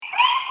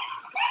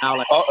now.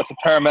 Like, oh, it's a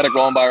paramedic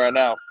rolling by right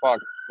now. Fuck,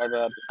 my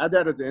bad. I had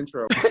that as the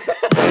intro.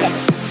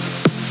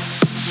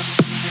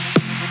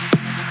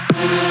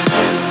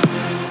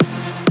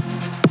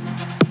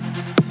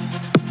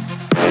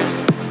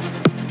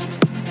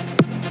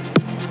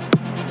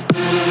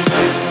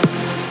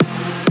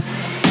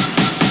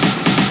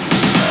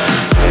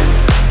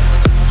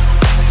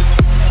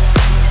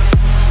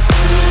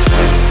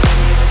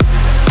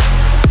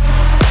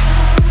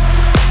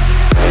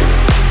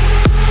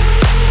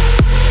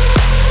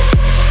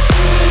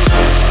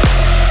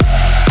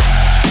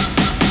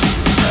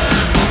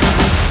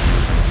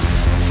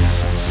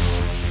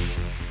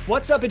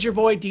 What's up? It's your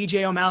boy,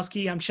 DJ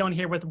Omowski. I'm chilling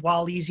here with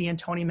Waleezy and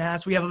Tony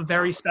Mass. We have a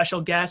very special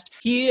guest.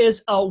 He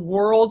is a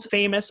world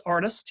famous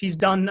artist. He's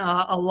done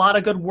a lot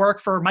of good work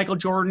for Michael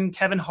Jordan,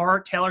 Kevin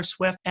Hart, Taylor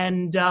Swift,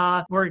 and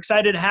we're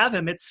excited to have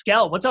him. It's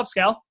SKEL. What's up,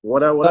 SKEL?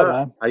 What up?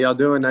 Man? How y'all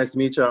doing? Nice to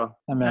meet y'all.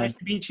 Hey, nice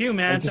to meet you,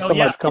 man. Thank you so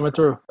much for coming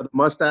through. The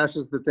mustache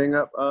is the thing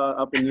up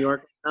in New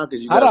York now?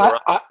 Because you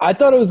I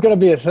thought it was going to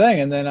be a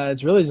thing, and then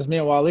it's really just me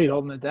and Waleed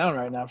holding it down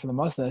right now for the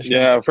mustache.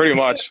 Yeah, pretty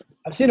much.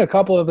 I've seen a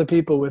couple of the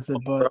people with it,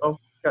 but... Bro,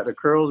 got the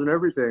curls and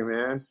everything,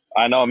 man.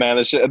 I know, man.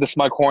 This is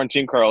my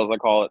quarantine curls, I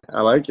call it.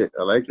 I like it.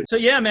 So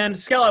yeah, man,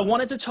 SKEL, I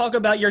wanted to talk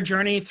about your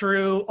journey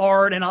through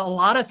art and a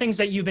lot of things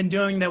that you've been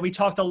doing that we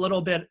talked a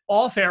little bit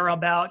off air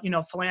about,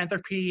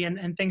 philanthropy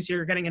and things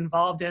you're getting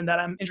involved in that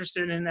I'm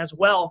interested in as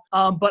well.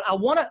 But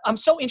I'm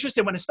so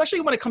interested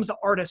especially when it comes to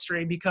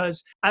artistry,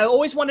 because I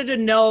always wanted to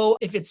know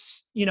if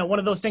it's, one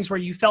of those things where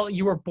you felt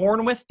you were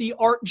born with the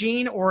art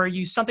gene, or are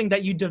you something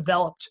that you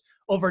developed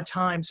over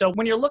time. So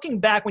when you're looking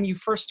back, when you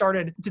first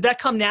started, did that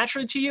come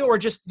naturally to you, or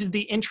just did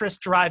the interest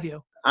drive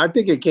you? I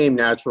think it came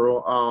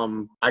natural.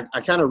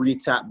 I kind of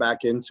re-tapped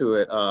back into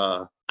it.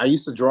 I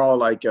used to draw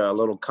like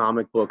little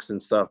comic books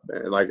and stuff,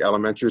 like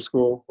elementary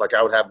school. Like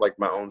I would have like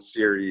my own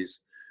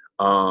series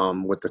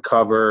with the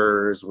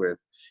covers, with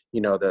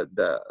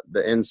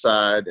the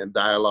inside and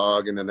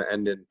dialogue, and then the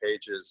ending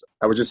pages.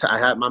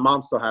 My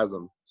mom still has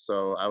them,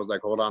 so I was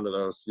like, hold on to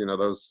those.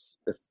 Those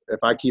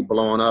if I keep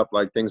blowing up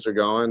like things are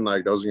going,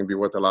 like those are gonna be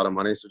worth a lot of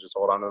money. So just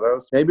hold on to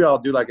those. Maybe I'll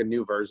do like a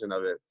new version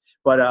of it.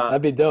 But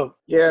that'd be dope.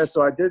 Yeah,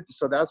 so I did.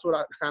 So that's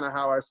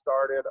how I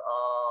started.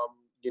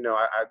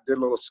 I did a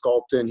little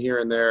sculpting here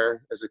and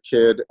there as a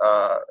kid.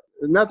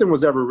 Nothing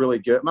was ever really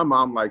good. My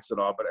mom likes it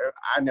all, but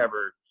I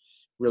never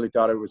really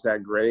thought it was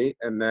that great.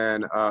 And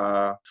then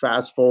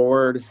fast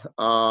forward,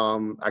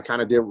 I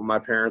kind of did what my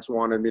parents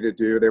wanted me to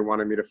do. They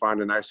wanted me to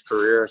find a nice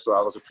career. So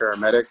I was a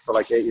paramedic for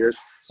like 8 years.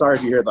 Sorry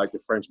if you heard like the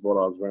French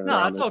bulldogs running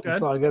around. No, it's all good.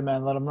 It's all good,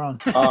 man. Let them run.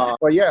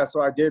 But yeah,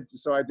 so I did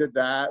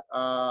that.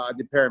 I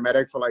did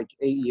paramedic for like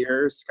 8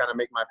 years, kind of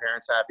make my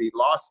parents happy.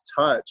 Lost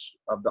touch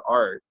of the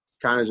art,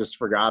 kind of just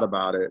forgot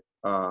about it.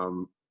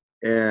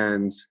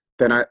 And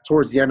then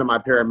towards the end of my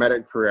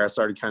paramedic career, I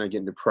started kind of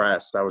getting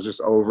depressed. I was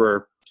just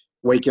over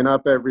waking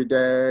up every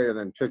day and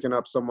then picking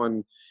up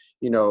someone.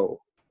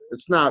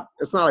 It's not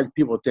like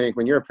people think.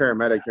 When you're a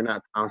paramedic, you're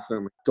not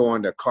constantly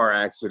going to car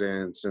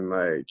accidents and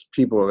like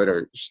people that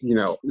are,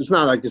 it's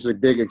not like this a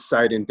big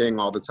exciting thing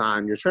all the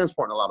time. You're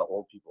transporting a lot of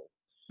old people.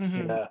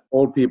 Mm-hmm. Yeah.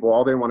 Old people,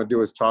 all they want to do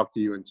is talk to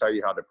you and tell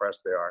you how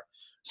depressed they are.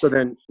 So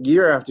then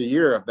year after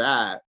year of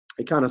that,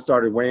 it kind of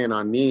started weighing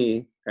on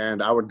me,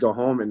 and I would go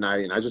home at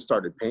night and I just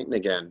started painting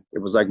again. It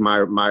was like my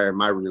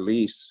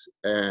release.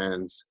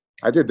 And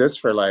I did this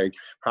for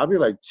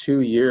probably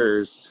 2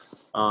 years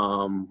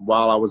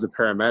while I was a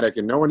paramedic,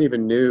 and no one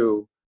even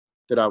knew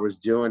that I was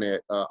doing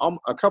it.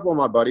 A couple of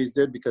my buddies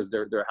did, because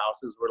their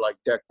houses were like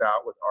decked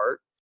out with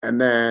art.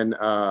 And then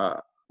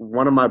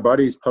one of my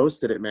buddies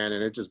posted it, man,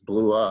 and it just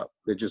blew up.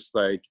 It just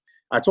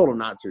I told him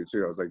not to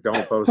too. I was like,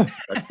 don't post it.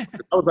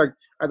 I was like,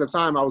 at the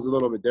time I was a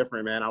little bit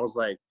different, man. I was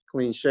like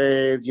clean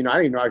shaved. I didn't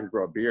even know I could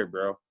grow a beard,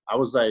 bro. I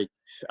was a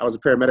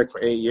paramedic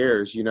for 8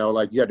 years, you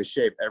had to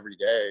shave every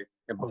day.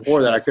 And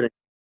before that I couldn't.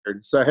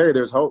 So, hey,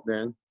 there's hope,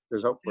 man.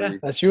 There's hope for you.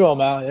 That's you,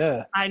 Omar.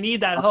 Yeah. I need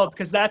that hope,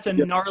 because that's a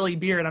gnarly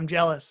beard. I'm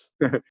jealous.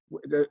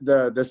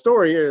 The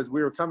story is,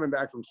 we were coming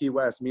back from Key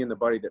West, me and the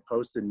buddy that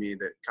posted me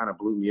that kind of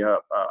blew me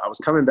up. I was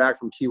coming back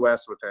from Key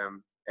West with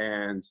him,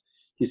 and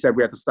he said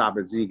we had to stop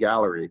at Z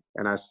Gallery.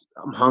 And I'm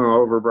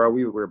hungover, bro.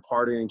 We were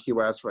partying in Key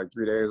West for like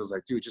 3 days. I was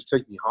like, dude, just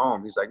take me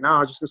home. He's like, no,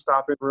 I'm just going to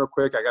stop in real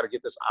quick. I got to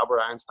get this Albert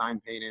Einstein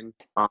painting.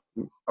 I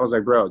was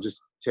like, bro,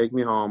 just take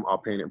me home. I'll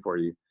paint it for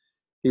you.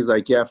 He's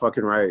like, yeah,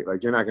 fucking right.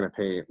 Like, you're not going to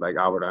paint like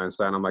Albert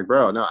Einstein. I'm like,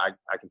 bro, no, I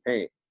can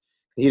paint.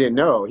 He didn't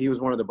know. He was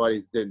one of the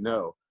buddies that didn't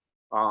know.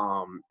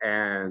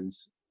 And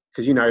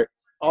because,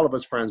 all of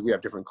us friends, we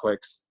have different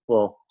cliques.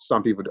 Well,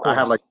 some people do. I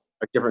have like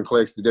different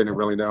cliques that didn't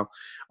really know.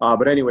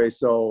 But anyway,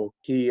 so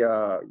he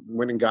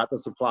went and got the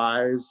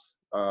supplies.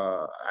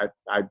 I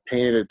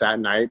painted it that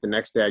night. The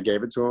next day I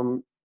gave it to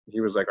him.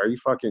 He was like, are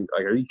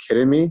you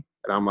kidding me?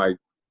 And I'm like,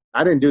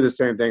 I didn't do the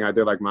same thing. I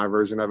did like my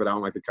version of it. I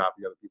don't like to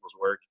copy other people's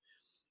work.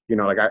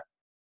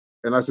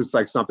 Unless it's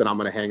like something I'm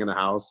going to hang in the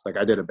house. Like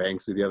I did a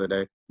Banksy the other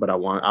day, but I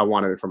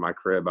wanted it for my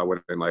crib. I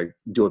wouldn't like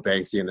do a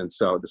Banksy and then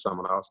sell it to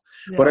someone else.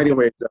 Yeah. But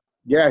anyways,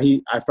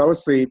 I fell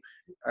asleep.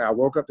 I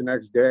woke up the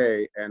next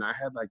day and I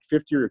had like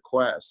 50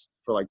 requests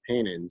for like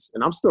paintings,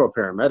 and I'm still a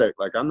paramedic.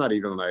 Like I'm not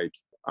even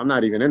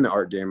in the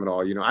art game at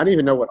all. You know, I didn't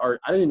even know what art.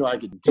 I didn't even know I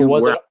could do. So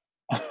was it?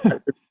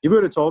 If you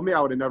would have told me, I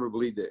would have never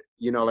believed it.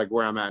 You know, like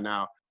where I'm at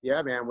now.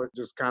 Yeah, man.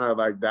 Just kind of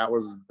like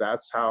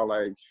that's how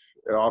like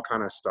it all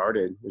kind of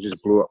started. It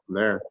just blew up from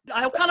there.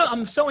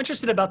 I'm so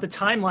interested about the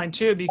timeline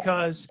too,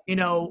 because, you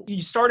know,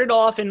 you started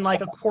off in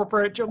like a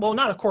corporate, well,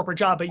 not a corporate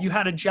job, but you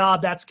had a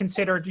job that's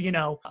considered, you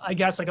know, I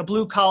guess like a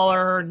blue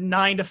collar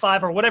 9 to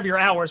 5 or whatever your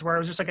hours were. It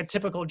was just like a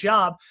typical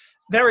job,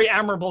 very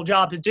admirable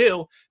job to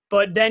do.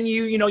 But then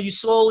you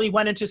slowly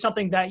went into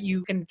something that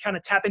you can kind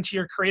of tap into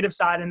your creative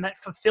side and that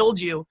fulfilled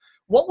you.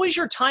 What was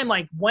your time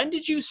like? When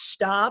did you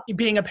stop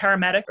being a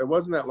paramedic? It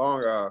wasn't that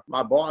long.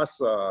 My boss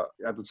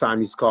at the time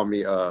used to call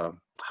me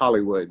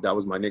Hollywood. That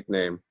was my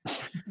nickname.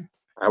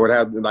 I would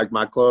have like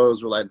my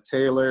clothes were like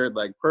tailored,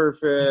 like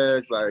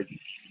perfect. Like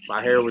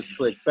my hair was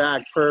slicked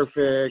back,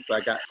 perfect.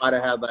 Like I might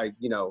have had like,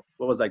 you know,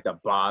 what was like the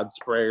bod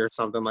spray or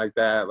something like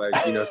that. Like,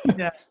 you know,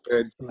 Yeah.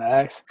 good.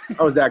 Max.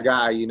 I was that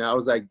guy, you know, I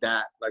was like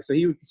that. Like, so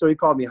he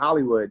called me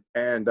Hollywood.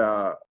 And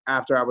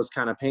after I was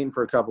kind of painting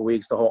for a couple of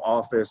weeks, the whole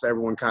office,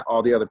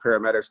 all the other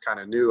paramedics kind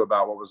of knew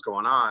about what was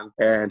going on.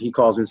 And he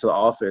calls me to the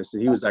office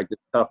and he was like the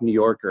tough New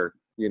Yorker.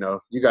 You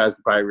know, you guys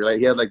could probably relate.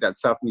 He had like that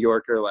tough New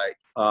Yorker, like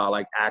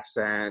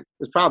accent.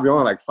 He was probably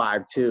only like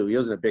 5'2". He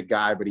wasn't a big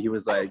guy, but he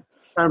was like,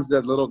 sometimes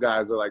the little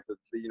guys are like the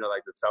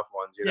like the tough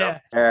ones, you know?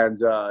 Yeah. And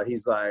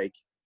he's like,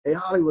 hey,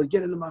 Hollywood,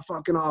 get into my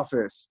fucking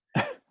office.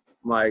 I'm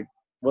like,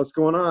 what's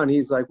going on?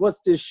 He's like,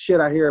 what's this shit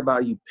I hear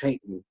about you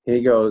painting? I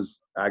go,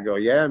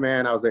 yeah,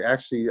 man. I was like,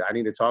 actually, I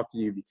need to talk to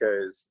you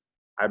because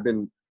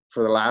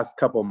for the last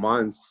couple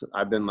months,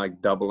 I've been like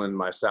doubling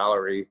my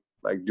salary,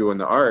 like doing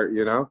the art,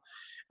 you know?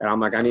 And I'm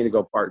like, I need to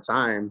go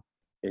part-time.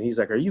 And he's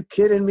like, are you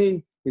kidding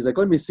me? He's like,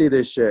 let me see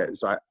this shit.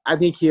 So I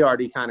think he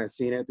already kind of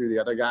seen it through the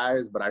other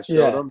guys, but I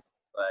showed him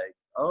like,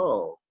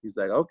 oh, he's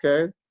like,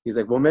 okay. He's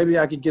like, well, maybe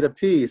I could get a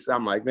piece.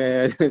 I'm like,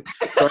 man.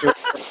 So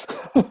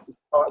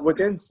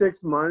within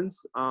 6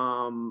 months,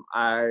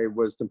 I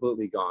was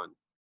completely gone.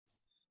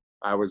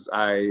 I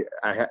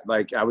had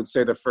like, I would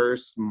say the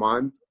first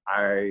month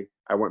I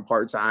went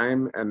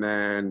part-time, and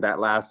then that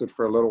lasted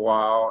for a little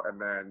while. And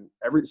then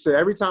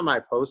every time I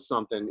post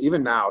something,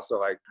 even now, so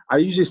like I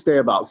usually stay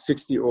about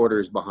 60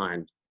 orders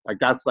behind. Like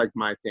that's like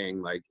my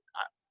thing. Like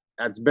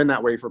it's been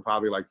that way for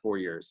probably like 4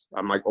 years.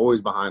 I'm like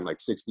always behind like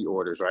 60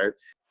 orders, right?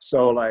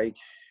 So like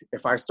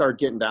if I start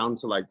getting down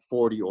to like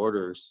 40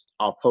 orders,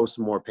 I'll post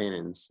more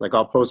paintings. Like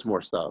I'll post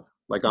more stuff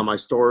like on my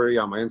story,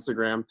 on my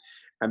Instagram.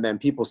 And then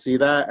people see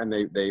that and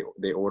they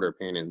order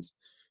paintings.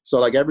 So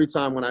like every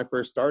time when I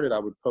first started, I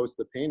would post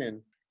the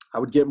painting, I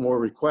would get more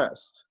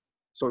requests.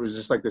 So it was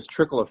just like this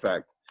trickle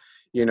effect,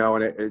 you know,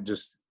 and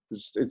it's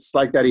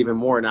like that even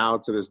more now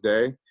to this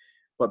day.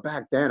 But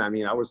back then, I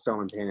mean, I was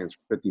selling paintings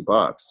for $50,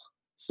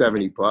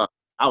 $70.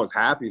 I was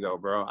happy though,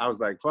 bro. I was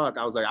like, fuck.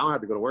 I was like, I don't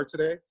have to go to work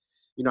today.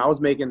 You know, I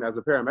was making, as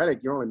a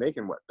paramedic, you're only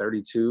making what,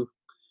 32?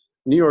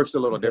 New York's a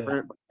little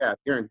different, but yeah,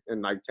 here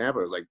in like Tampa,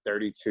 it was like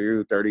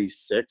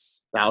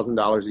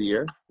 $36,000 a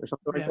year or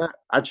something like that.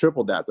 I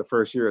tripled that the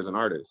first year as an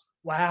artist.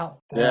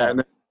 Wow. Yeah, and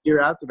then the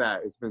year after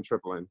that, it's been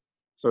tripling.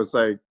 So it's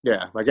like,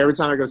 yeah, like every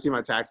time I go see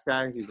my tax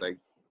guy, he's like,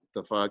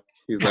 the fuck?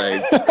 He's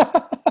like,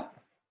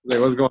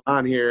 what's going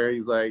on here?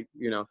 He's like,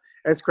 you know,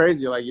 it's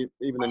crazy. Like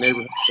even the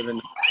neighborhood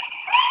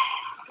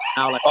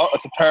now, like, Oh,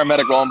 it's a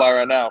paramedic rolling by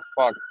right now.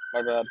 Fuck,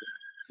 my bad.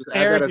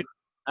 just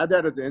add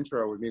that as the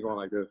intro with me going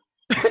like this.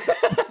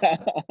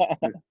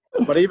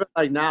 But even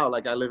like now,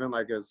 like I live in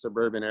like a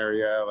suburban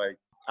area, like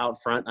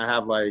out front, I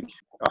have like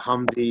a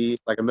Humvee,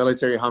 like a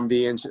military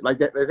Humvee and shit. Like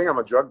they think I'm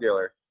a drug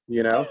dealer,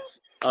 you know?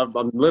 I'm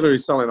literally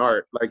selling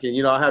art. Like, and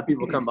you know, I have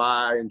people come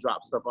by and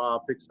drop stuff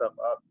off, pick stuff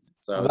up.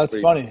 So that's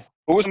funny.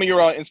 Who were some of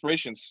your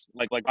inspirations?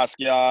 Like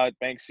Basquiat,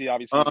 Banksy,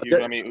 obviously.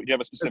 I mean, do you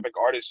have a specific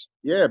artist?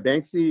 Yeah,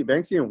 Banksy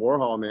and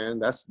Warhol, man.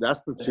 That's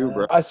the two,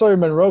 bro. I saw your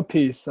Monroe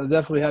piece. That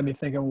definitely had me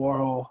thinking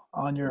Warhol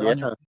on your.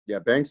 Yeah,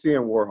 Banksy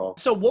and Warhol.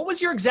 So what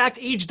was your exact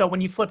age though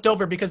when you flipped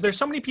over? Because there's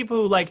so many people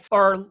who like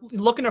are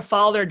looking to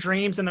follow their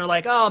dreams and they're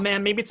like, oh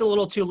man, maybe it's a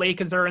little too late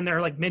because they're in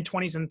their like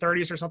mid-20s and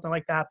 30s or something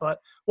like that. But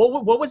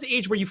what was the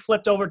age where you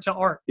flipped over to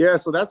art? Yeah,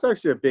 so that's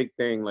actually a big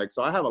thing. Like,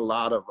 so I have a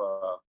lot of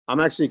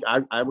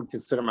I would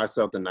consider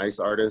myself the nice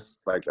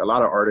artist. Like a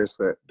lot of artists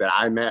that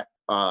I met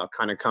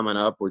kind of coming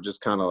up were just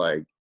kind of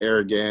like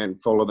arrogant,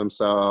 full of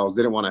themselves,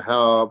 didn't want to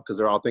help because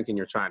they're all thinking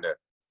you're trying to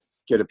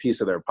get a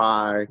piece of their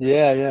pie.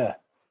 Yeah.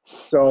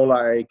 So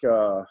like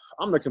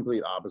I'm the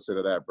complete opposite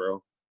of that,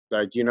 bro.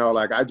 Like, you know,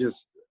 like I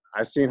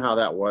seen how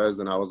that was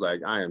and I was like,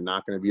 I am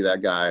not going to be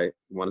that guy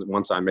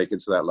once I make it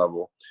to that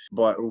level.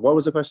 But what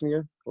was the question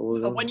again?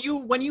 When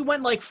you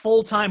went like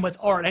full time with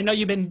art, I know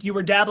you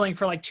were dabbling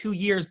for like 2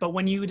 years, but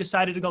when you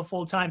decided to go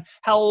full time,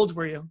 how old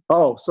were you?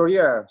 Oh, so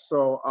yeah.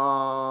 So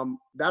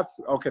that's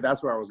okay,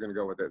 that's where I was going to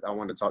go with it. I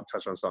wanted to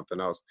touch on something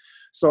else.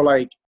 So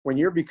like when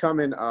you're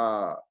becoming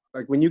I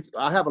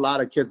have a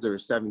lot of kids that are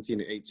 17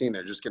 and 18,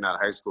 they're just getting out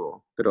of high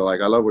school. They're like,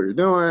 I love what you're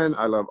doing.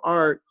 I love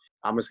art.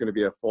 I'm just going to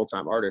be a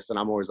full-time artist. And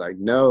I'm always like,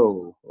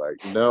 no,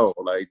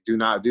 do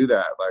not do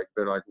that. Like,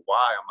 they're like,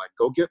 why? I'm like,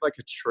 go get like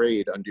a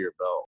trade under your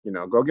belt, you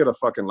know, go get a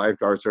fucking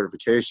lifeguard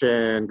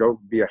certification, go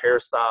be a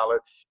hairstylist,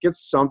 get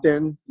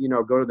something, you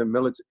know, go to the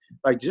military,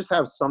 like just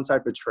have some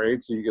type of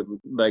trade so you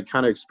can like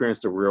kind of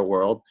experience the real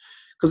world.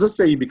 Because let's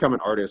say you become an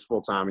artist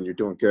full-time and you're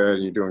doing good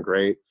and you're doing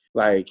great.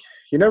 Like,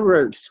 you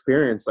never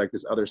experience like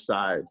this other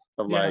side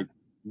of like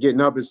getting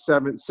up at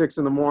 6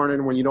 in the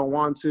morning when you don't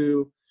want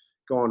to,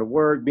 going to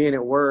work, being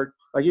at work.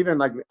 Like, even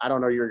like, I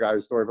don't know your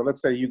guys' story, but let's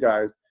say you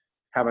guys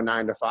have a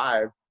 9 to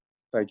 5.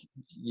 Like,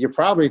 you're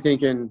probably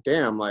thinking,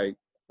 damn, like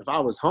if I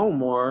was home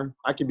more,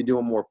 I could be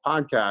doing more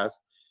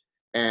podcasts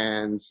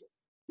and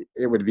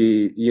it would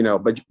be, you know,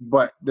 but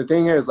the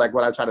thing is, like,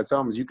 what I try to tell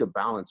them is you could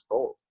balance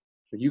both.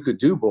 You could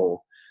do both.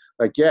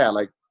 Like, yeah,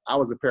 like I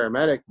was a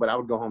paramedic, but I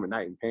would go home at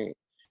night in pain.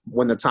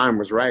 When the time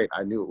was right,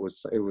 I knew it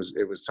was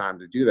time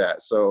to do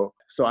that. So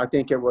I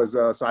think it was,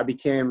 so I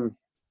became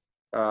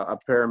a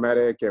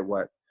paramedic at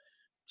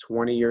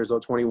 20 years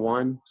old,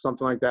 21,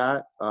 something like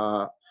that.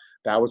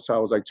 That was, I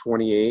was like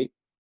 28.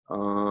 I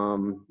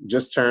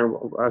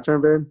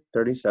turned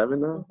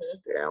 37 though.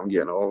 Damn, I'm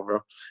getting old,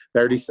 bro.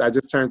 30. I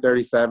just turned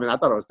 37. I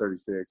thought I was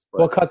 36. But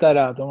we'll cut that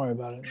out. Don't worry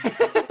about it.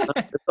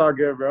 It's all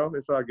good, bro.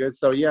 It's all good.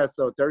 So yeah,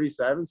 so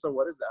 37. So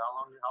what is that?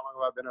 How long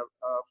have I been a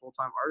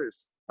full-time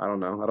artist? I don't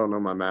know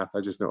my math.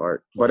 I just know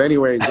art. But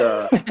anyways,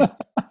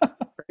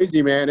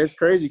 crazy, man. It's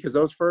crazy because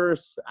those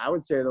first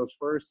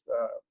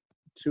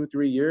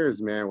 2-3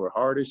 years, man, were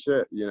hard as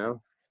shit, you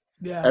know?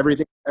 Yeah.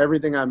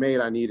 Everything I made,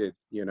 I needed,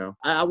 you know?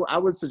 I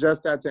would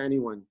suggest that to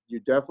anyone. You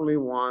definitely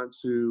want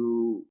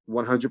to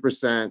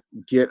 100%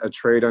 get a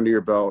trade under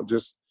your belt.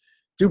 Just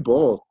do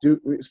both.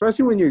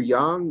 Especially when you're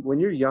young. When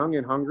you're young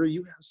and hungry,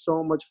 you have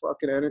so much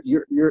fucking energy.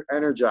 You're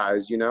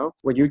energized, you know?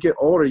 When you get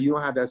older, you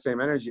don't have that same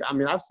energy. I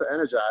mean, I'm still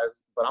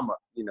energized, but I'm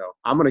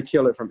going to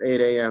kill it from 8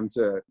 a.m.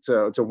 to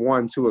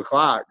 1, 2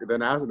 o'clock.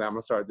 Then after that, I'm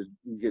going to start to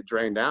get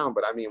drained down.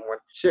 But I mean,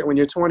 when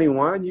you're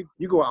 21, you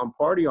go out and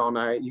party all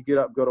night. You get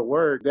up, go to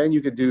work. Then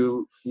you could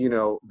do, you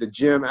know, the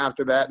gym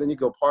after that. Then you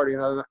go party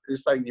another night.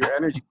 It's like your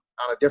energy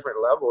on a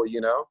different level,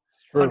 you know?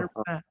 100%.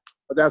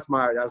 But that's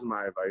my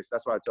advice.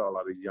 That's what I tell a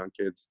lot of these young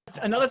kids.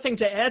 Another thing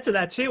to add to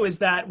that too is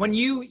that when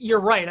you're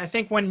right. I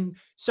think when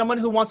someone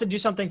who wants to do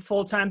something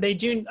full time,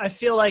 I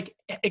feel like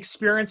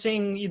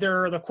experiencing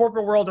either the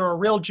corporate world or a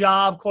real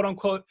job, quote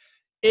unquote,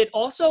 it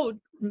also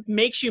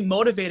makes you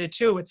motivated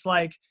too. It's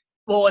like,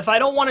 well, if I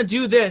don't want to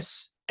do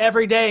this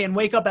every day and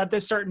wake up at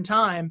this certain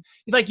time,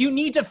 like you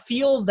need to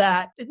feel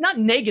that, it's not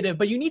negative,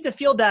 but you need to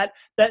feel that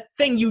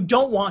thing you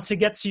don't want to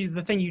get to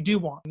the thing you do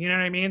want. You know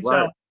what I mean? Right.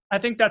 So I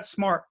think that's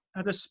smart.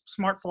 That's a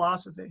smart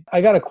philosophy.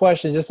 I got a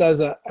question just I was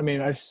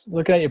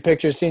looking at your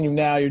picture, seeing you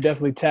now, you're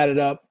definitely tatted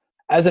up.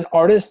 As an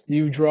artist, do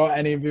you draw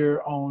any of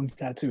your own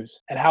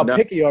tattoos? And how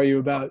picky are you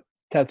about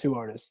tattoo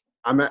artists?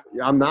 I'm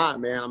not,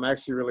 man. I'm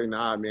actually really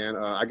not, man.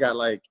 I got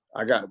like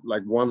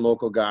one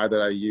local guy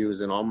that I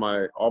use, and all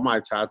my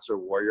tats are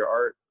warrior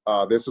art.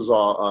 This is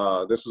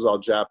all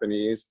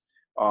Japanese.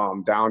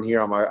 Down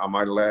here on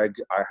my leg,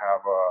 I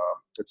have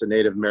it's a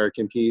Native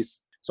American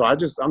piece. So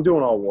I'm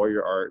doing all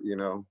warrior art, you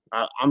know.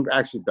 I'm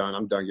actually done.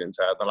 I'm done getting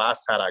tatted. The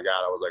last tat I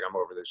got, I was like, I'm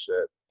over this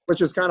shit.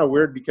 Which is kind of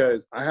weird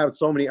because I have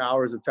so many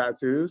hours of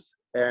tattoos,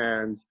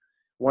 and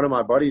one of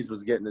my buddies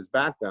was getting his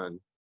back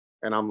done.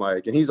 And I'm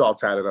like, and he's all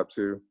tatted up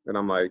too. And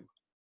I'm like,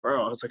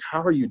 bro, I was like,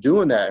 how are you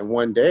doing that in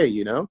one day,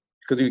 you know?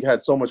 Because he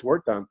had so much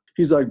work done.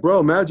 He's like,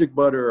 bro, magic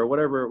butter or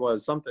whatever it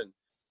was, something.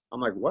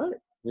 I'm like, what?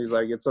 He's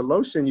like, it's a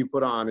lotion you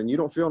put on and you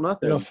don't feel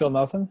nothing. You don't feel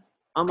nothing?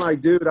 I'm like,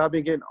 dude, I've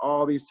been getting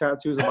all these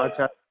tattoos and my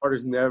tattoo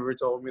artist never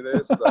told me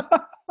this. So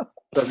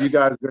if you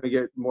guys are going to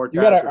get more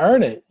tattoos. You got to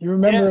earn it. You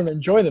remember them,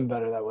 enjoy them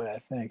better that way, I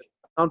think.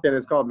 Something,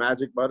 it's called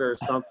magic butter or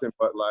something,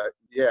 but like,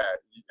 yeah,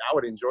 I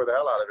would enjoy the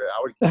hell out of it.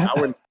 I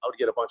would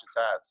get a bunch of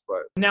tats,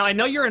 but. Now, I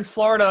know you're in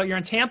Florida, you're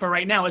in Tampa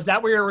right now. Is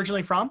that where you're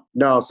originally from?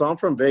 No, so I'm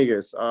from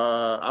Vegas.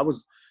 I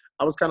was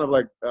kind of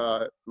like,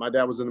 my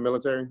dad was in the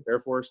military, Air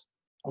Force.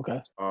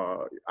 Okay.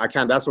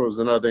 That's what was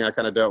another thing I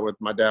kind of dealt with.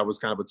 My dad was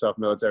kind of a tough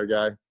military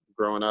guy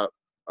growing up.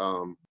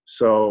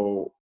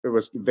 So it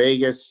was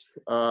Vegas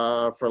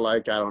for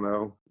like, I don't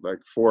know, like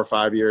 4 or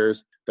 5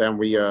 years. Then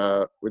we did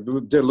a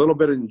little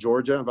bit in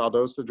Georgia,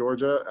 Valdosta,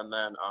 Georgia, and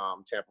then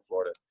Tampa,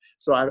 Florida.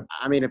 So I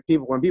mean,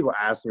 when people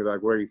ask me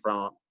like, where are you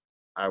from?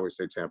 I always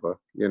say Tampa,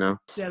 you know?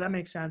 Yeah, that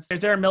makes sense.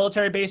 Is there a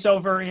military base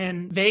over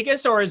in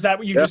Vegas, or is that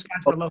what you just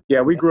guys were local?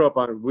 Yeah, I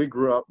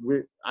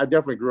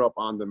definitely grew up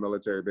on the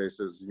military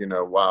bases, you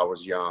know, while I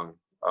was young.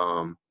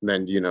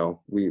 Then, you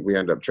know, we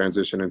ended up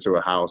transitioning into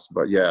a house,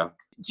 but yeah.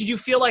 Did you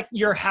feel like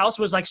your house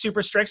was like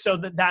super strict, so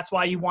that's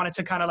why you wanted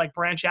to kind of like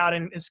branch out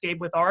and escape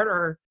with art,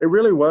 or? It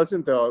really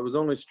wasn't though. It was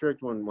only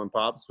strict when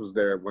Pops was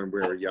there when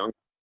we were young,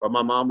 but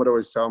my mom would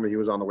always tell me he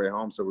was on the way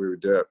home, so we would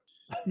dip.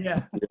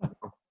 Yeah. You know?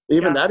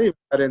 Even got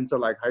into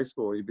like high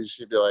school.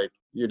 She'd be like,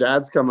 your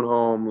dad's coming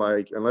home.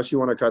 Like, unless you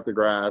want to cut the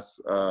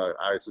grass,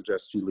 I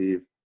suggest you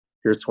leave.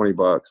 Here's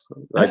 $20.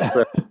 Like,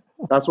 so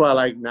That's why,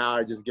 like, now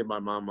I just give my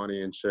mom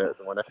money and shit.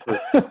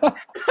 Whenever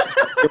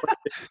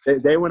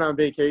they went on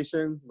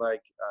vacation,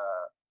 like,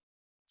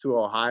 to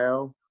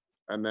Ohio,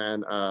 and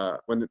then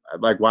when,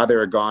 like, while they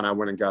were gone, I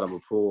went and got them a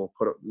pool,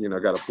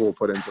 got a pool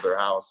put into their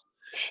house.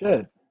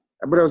 Shit.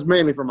 But it was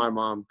mainly for my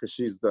mom because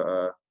she's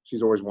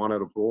always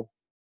wanted a pool.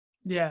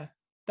 Yeah,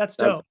 that's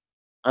dope.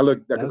 I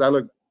looked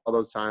all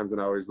those times,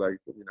 and I always, like,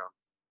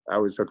 I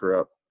always hook her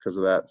up because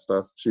of that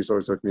stuff. She's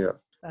always hooked me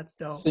up. That's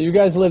dope. So you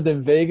guys lived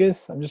in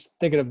Vegas. I'm just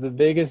thinking of the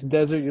Vegas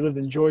desert. You lived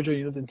in Georgia.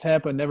 You lived in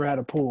Tampa. Never had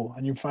a pool,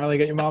 and you finally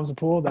got your mom's a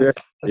pool. That's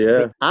yeah.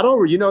 Crazy. I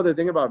don't. The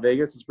thing about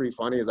Vegas is pretty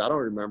funny is I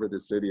don't remember the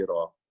city at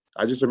all.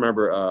 I just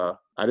remember.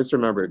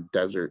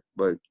 Desert,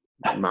 like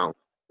mountain.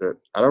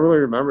 I don't really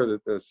remember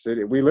the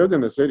city. We lived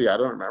in the city. I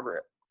don't remember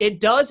it. It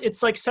does.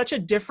 It's like such a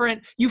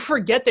different, you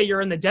forget that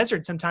you're in the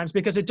desert sometimes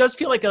because it does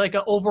feel like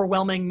an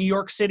overwhelming New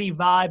York City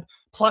vibe,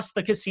 plus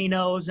the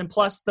casinos and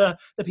plus the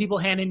people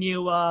handing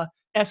you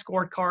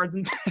escort cards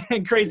and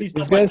crazy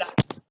stuff like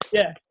that.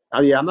 Yeah.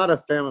 Yeah, I'm not a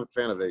fan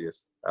of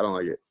Vegas. I don't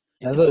like it.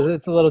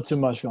 It's a little too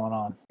much going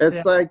on.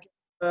 It's like,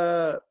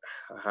 I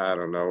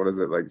don't know. What is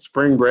it? Like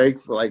spring break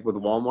for, like, with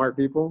Walmart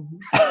people?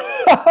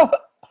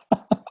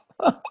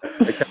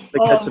 They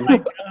catch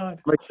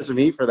some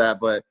heat for that,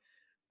 but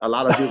a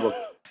lot of people.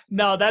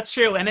 No, that's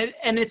true. And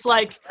it's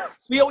like,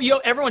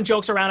 everyone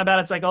jokes around about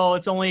it. It's like, oh,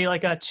 it's only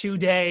like a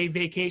 2-day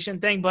vacation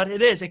thing, but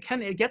it is. It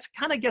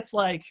gets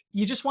like,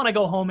 you just want to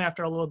go home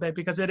after a little bit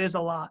because it is a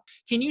lot.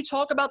 Can you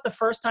talk about the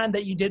first time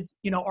that you did,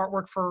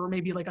 artwork for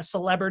maybe like a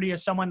celebrity or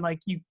someone like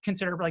you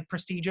consider like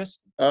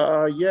prestigious?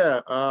 Yeah.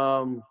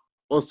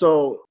 Well,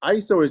 so I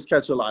used to always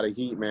catch a lot of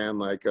heat, man.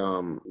 Like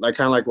kind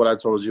of like what I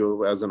told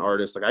you as an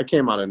artist. Like I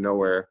came out of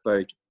nowhere,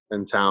 like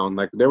in town.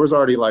 Like there was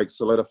already like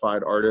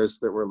solidified artists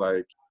that were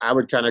like, I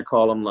would kind of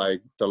call them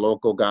like the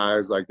local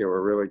guys. Like they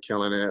were really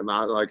killing it,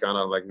 not like on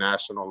a like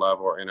national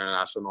level or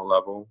international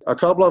level. A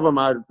couple of them,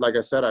 like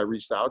I said, I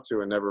reached out to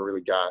and never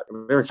really got. I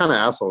mean, they were kind of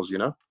assholes, They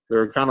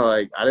were kind of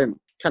like,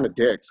 kind of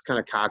dicks, kind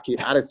of cocky.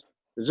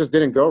 It just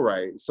didn't go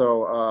right.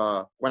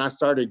 So when I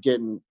started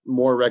getting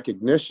more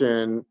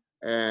recognition,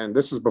 and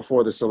this is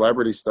before the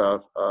celebrity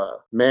stuff,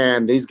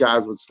 man, these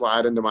guys would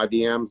slide into my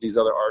DMs, these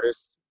other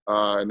artists,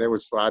 and they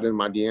would slide in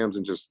my DMs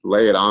and just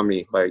lay it on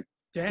me, like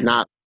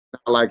not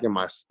liking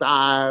my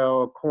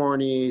style,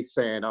 corny,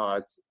 saying, "Oh,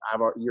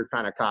 you're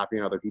kind of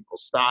copying other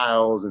people's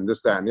styles and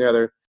this, that, and the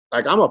other."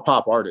 Like I'm a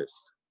pop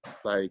artist,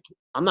 like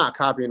I'm not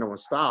copying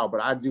anyone's style, but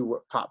I do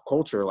what pop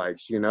culture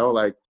likes,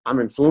 Like I'm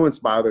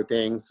influenced by other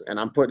things, and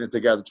I'm putting it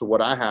together to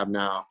what I have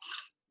now.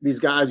 These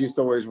guys used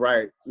to always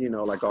write,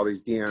 like all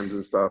these DMs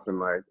and stuff, and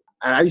like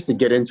I used to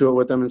get into it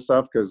with them and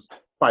stuff because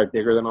probably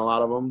bigger than a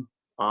lot of them.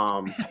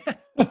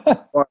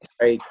 But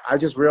like I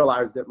just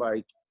realized that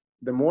like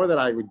the more that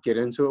I would get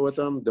into it with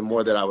them, the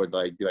more that I would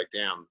like be like,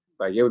 damn,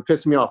 like it would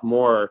piss me off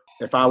more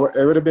it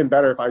would have been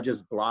better if I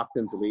just blocked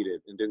and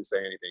deleted and didn't say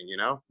anything,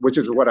 which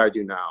is what I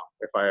do now.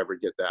 If I ever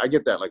get that, I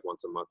get that like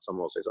once a month.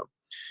 Someone will say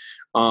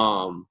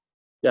something.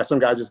 Yeah, some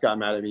guy just got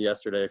mad at me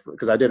yesterday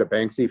because I did a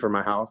Banksy for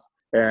my house,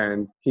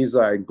 and he's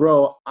like,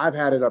 "Bro, I've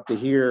had it up to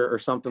here or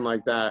something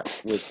like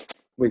that with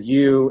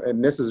you,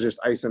 and this is just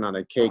icing on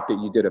a cake that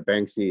you did a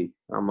Banksy."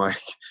 I'm like,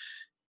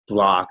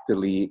 block,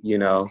 delete,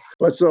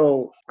 But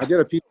so I did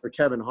a piece for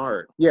Kevin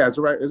Hart. Yeah, it's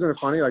right. Isn't it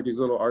funny? Like these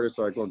little artists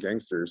are like little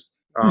gangsters.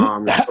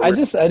 I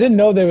didn't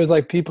know there was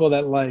like people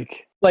that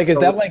like is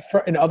that like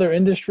in other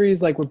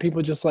industries, like when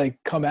people just like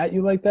come at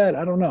you like that?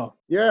 I don't know.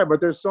 Yeah,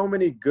 but there's so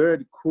many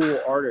good, cool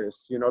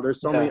artists.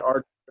 There's so many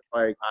artists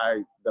like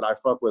that I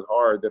fuck with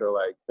hard that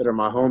are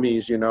my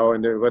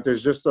homies. But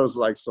there's just those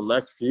like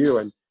select few,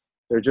 and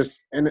they're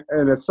just and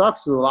it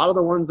sucks. A lot of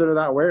the ones that are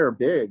that way are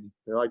big.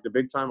 They're like the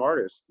big time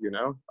artists.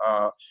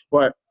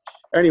 But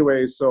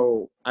anyway,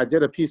 so I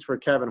did a piece for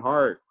Kevin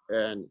Hart,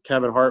 and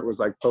Kevin Hart was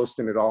like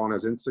posting it all on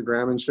his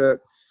Instagram and shit.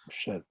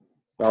 Shit.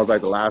 That was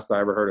like the last I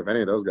ever heard of any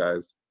of those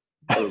guys.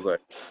 I was like,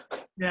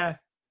 yeah.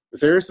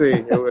 Seriously,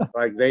 it was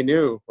like they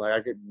knew,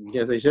 like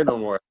can't say shit no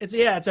more. It's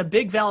a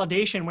big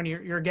validation when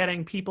you're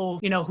getting people,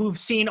 who've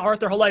seen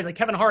art their whole lives. Like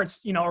Kevin Hart's,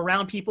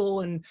 around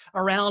people and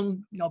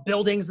around,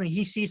 buildings, and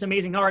he sees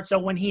amazing art. So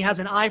when he has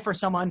an eye for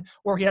someone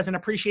or he has an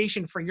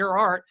appreciation for your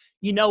art,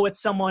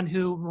 it's someone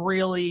who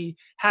really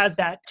has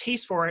that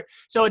taste for it.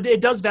 So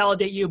it does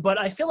validate you. But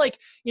I feel like,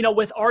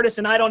 with artists,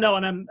 and I don't know,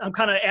 and I'm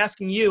kind of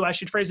asking you, I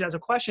should phrase it as a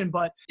question,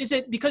 but is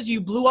it because you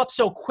blew up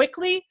so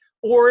quickly?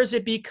 Or is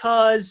it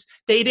because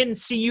they didn't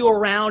see you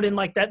around in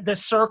like the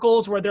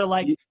circles where they're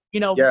like,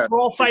 we're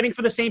all fighting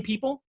for the same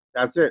people?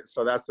 That's it.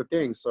 So that's the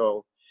thing.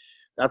 So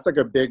that's like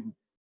a big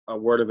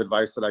word of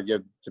advice that I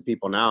give to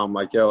people now. I'm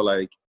like, yo,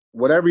 like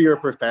whatever your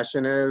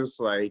profession is,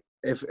 like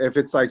if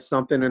it's like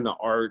something in the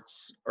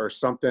arts or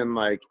something,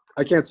 like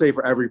I can't say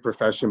for every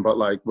profession, but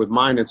like with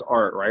mine, it's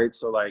art, right?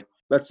 So like,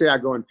 let's say I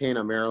go and paint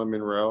a Marilyn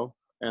Monroe,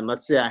 and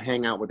let's say I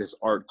hang out with this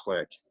art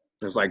clique.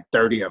 There's like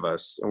 30 of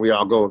us, and we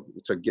all go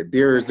to get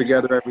beers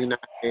together every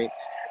night.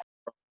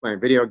 playing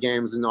video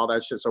games and all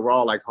that shit. So we're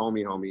all like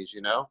homies,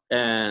 you know?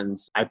 And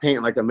I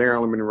paint like a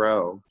Marilyn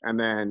Monroe. And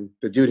then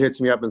the dude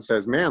hits me up and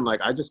says, man, like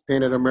I just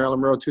painted a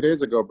Marilyn Monroe 2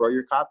 days ago, bro.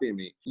 You're copying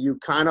me. You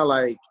kind of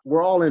like,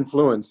 we're all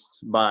influenced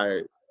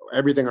by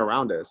everything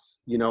around us,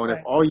 you know? And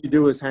if all you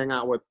do is hang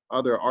out with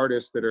other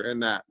artists that are in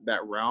that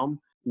realm,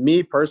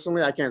 me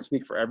personally, I can't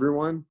speak for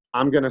everyone.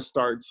 I'm going to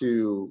start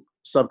to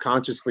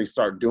subconsciously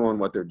start doing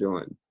what they're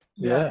doing.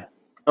 Yeah.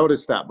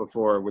 Noticed that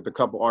before with a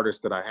couple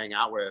artists that I hang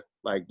out with.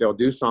 Like they'll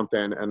do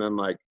something and then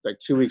like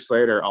 2 weeks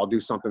later I'll do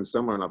something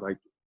similar and I'm like,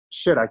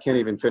 shit, I can't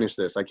even finish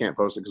this. I can't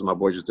post it because my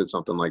boy just did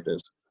something like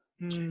this.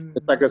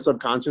 It's like a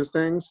subconscious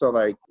thing. So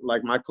like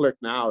my clique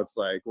now, it's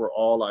like we're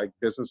all like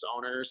business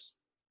owners.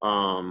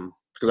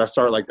 Because I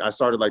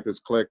started like this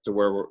clique to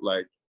where we're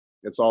like,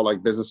 it's all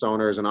like business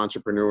owners and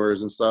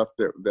entrepreneurs and stuff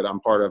that I'm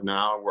part of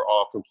now. We're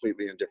all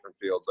completely in different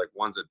fields. Like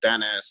one's a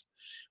dentist,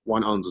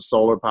 one owns a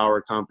solar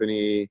power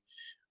company.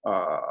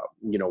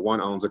 You know, one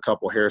owns a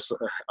couple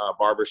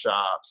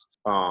barbershops,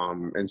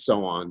 and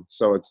so on.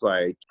 So it's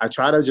like, I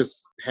try to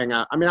just hang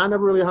out. I mean, I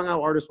never really hung out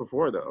with artists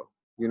before though.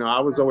 You know,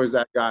 I was always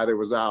that guy that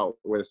was out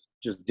with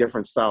just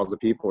different styles of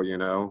people, you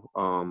know?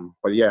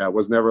 But yeah, it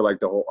was never like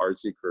the whole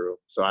artsy crew.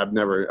 So I've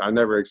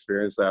never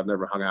experienced that. I've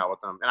never hung out with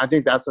them. And I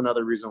think that's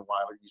another reason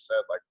why, like you said,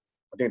 like,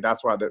 I think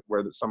that's why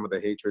where some of the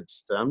hatred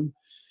stemmed.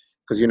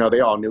 Cause you know, they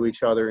all knew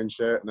each other and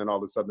shit. And then all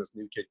of a sudden this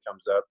new kid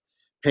comes up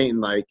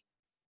painting like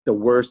the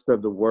worst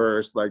of the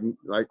worst. Like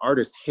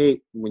artists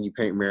hate when you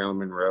paint Marilyn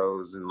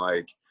Monroe's and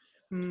like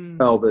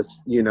Elvis,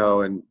 you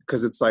know, and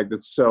cause it's like,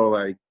 it's so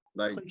like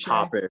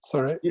topic.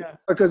 Sorry. Yeah.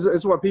 Because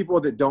it's what people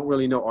that don't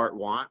really know art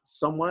want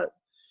somewhat.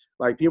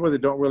 Like people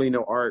that don't really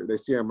know art, they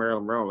see a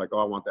Marilyn Monroe like, oh,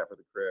 I want that for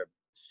the crib.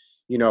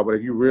 You know, but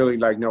if you really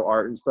like know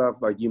art and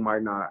stuff, like you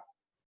might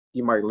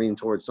lean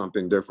towards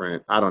something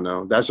different. I don't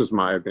know. That's just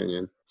my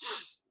opinion.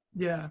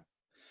 Yeah.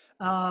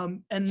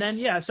 And then,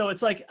 yeah, so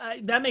it's like,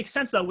 that makes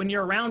sense though. When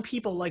you're around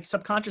people, like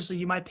subconsciously,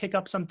 you might pick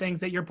up some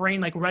things that your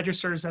brain like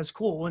registers as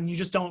cool. And you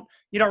don't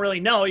really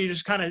know. You're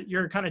kind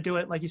of do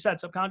it, like you said,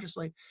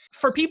 subconsciously.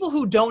 For people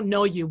who don't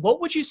know you, what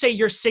would you say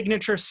your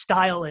signature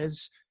style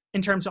is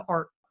in terms of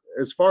art?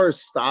 As far as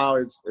style,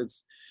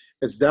 it's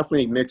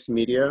definitely mixed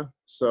media.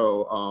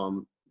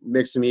 So,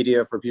 mixed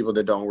media for people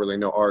that don't really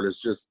know art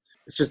is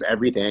it's just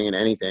everything and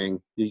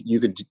anything. You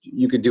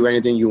could do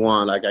anything you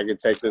want. Like I could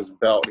take this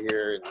belt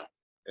here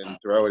and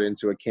throw it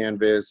into a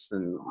canvas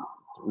and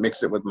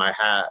mix it with my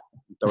hat,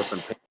 throw some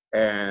paint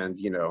and,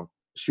 you know,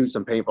 shoot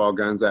some paintball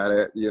guns at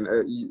it. You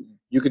know,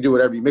 you could do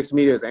whatever. Mixed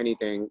media is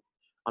anything.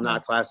 I'm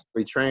not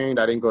classically trained.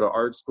 I didn't go to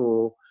art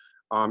school.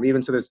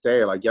 Even to this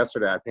day, like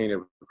yesterday, I painted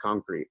with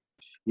concrete,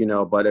 you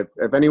know, but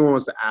if anyone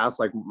was to ask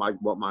like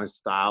what my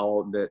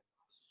style that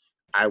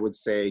I would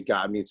say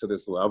got me to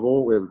this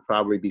level, it would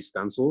probably be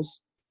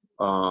stencils.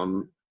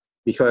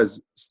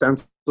 Because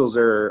stencils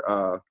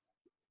are,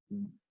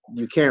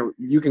 you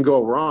can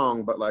go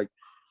wrong, but like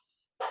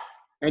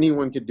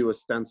anyone could do a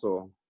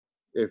stencil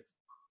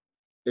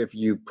if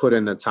you put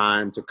in the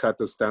time to cut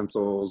the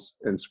stencils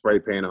and spray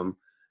paint them,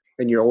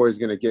 and you're always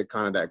going to get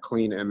kind of that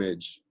clean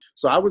image.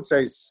 So I would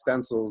say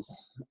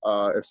stencils.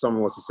 If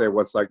someone was to say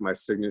what's like my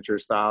signature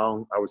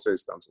style, I would say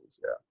stencils.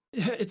 Yeah.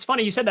 It's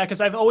funny you said that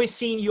because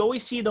you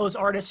always see those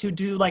artists who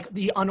do like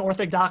the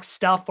unorthodox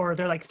stuff, or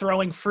they're like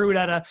throwing fruit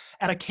at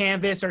a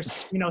canvas, or,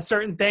 you know,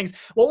 certain things.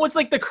 What was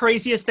like the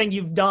craziest thing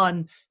you've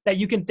done that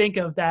you can think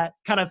of that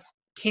kind of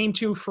came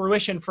to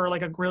fruition for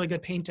like a really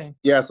good painting?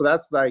 Yeah. So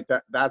that's like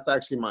that's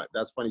actually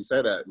that's funny you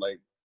say that. Like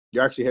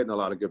you're actually hitting a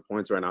lot of good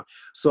points right now.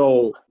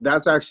 So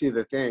that's actually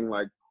the thing.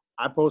 Like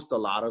I post a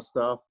lot of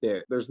stuff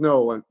that there's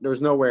no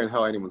way in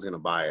hell anyone's gonna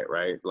buy it,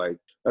 right? Like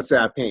let's say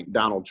I paint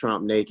Donald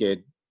Trump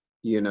naked,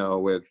 you know,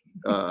 with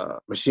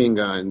machine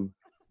gun,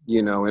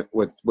 you know,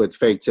 with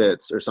fake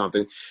tits or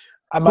something.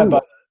 I might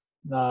buy.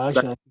 No,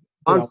 actually,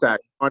 on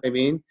stack. You know what I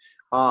mean?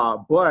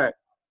 But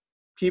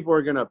people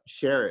are gonna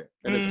share it,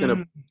 and it's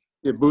gonna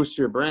boost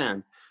your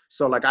brand.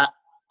 So like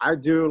I'll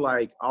do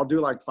like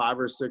 5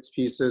 or 6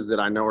 pieces that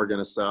I know are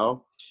gonna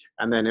sell,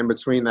 and then in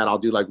between that I'll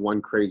do like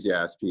one crazy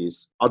ass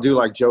piece. I'll do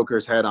like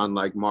Joker's head on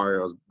like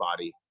Mario's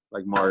body,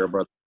 like Mario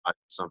Brothers body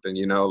or something,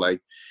 you know, like,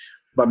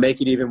 but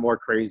make it even more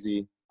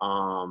crazy.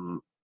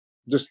 I'll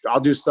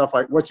do stuff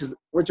like which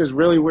is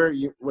really weird.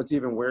 What's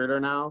even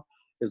weirder now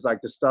is like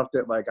the stuff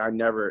that like I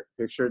never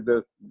pictured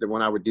that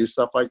when I would do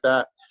stuff like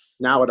that.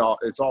 Now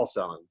it's all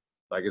selling.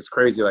 Like it's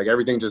crazy. Like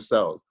everything just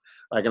sells.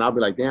 Like, and I'll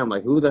be like, damn,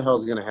 like who the hell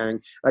is gonna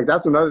hang? Like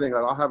that's another thing.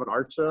 Like I'll have an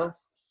art show,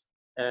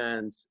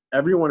 and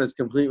everyone is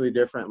completely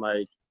different.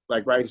 Like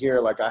right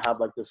here, like I have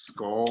like this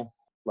skull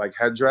like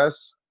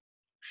headdress.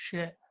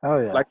 Shit. Oh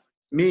yeah. Like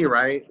me,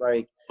 right?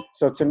 Like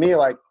so to me,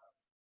 like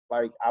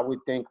I would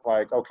think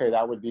like, okay,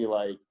 that would be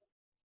like,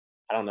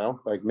 I don't know,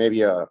 like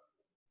maybe a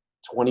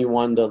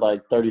 21 to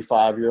like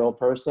 35-year-old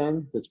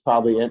person that's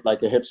probably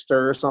like a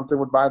hipster or something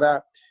would buy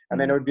that. And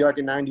then it would be like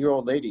a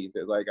 90-year-old lady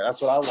that like,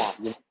 that's what I want.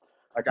 You know?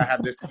 Like I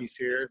have this piece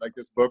here, like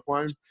this book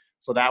one.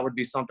 So that would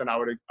be something I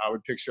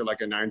would picture like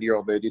a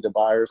 90-year-old lady to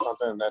buy or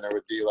something. And then it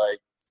would be like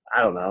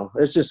I don't know.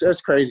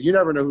 It's crazy. You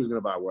never know who's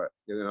gonna buy what.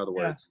 In other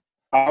words.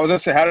 I was gonna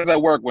say, how does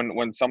that work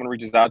when someone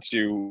reaches out to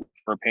you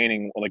for a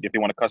painting, or like if they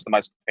want to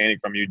customize a painting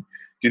from you?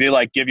 Do they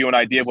like give you an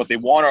idea of what they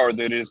want, or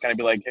do they just kind of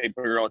be like, hey,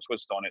 put your own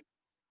twist on it?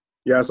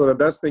 Yeah. So the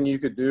best thing you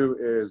could do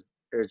is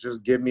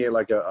just give me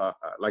like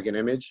like an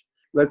image.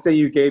 Let's say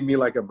you gave me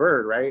like a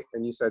bird, right?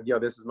 And you said, yo,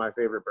 this is my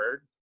favorite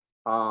bird.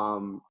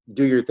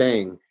 Do your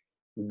thing.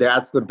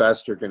 That's the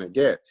best you're going to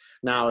get.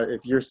 Now,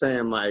 if you're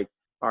saying like,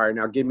 all right,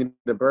 now give me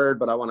the bird,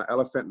 but I want an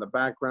elephant in the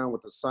background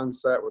with the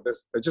sunset with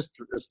this,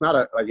 it's not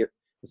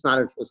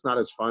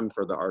as fun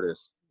for the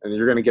artist, and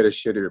you're going to get a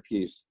shittier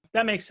piece.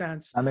 That makes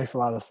sense. That makes a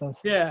lot of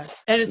sense. Yeah.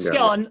 And it's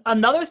SKEL.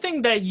 Another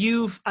thing that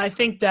I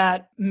think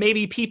that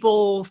maybe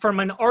people from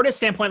an artist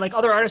standpoint, like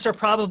other artists are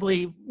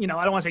probably, I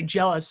don't want to say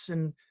jealous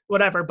and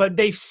whatever, but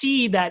they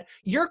see that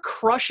you're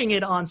crushing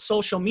it on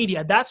social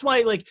media. That's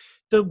why like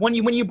when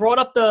you brought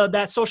up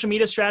that social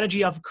media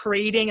strategy of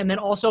creating and then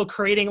also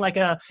creating like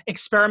a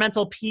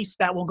experimental piece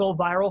that will go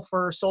viral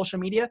for social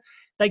media,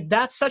 like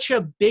that's such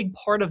a big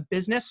part of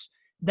business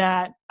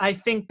that I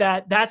think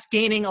that's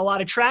gaining a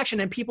lot of traction,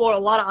 and a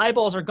lot of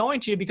eyeballs are going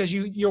to you because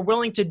you're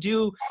willing to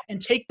do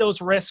and take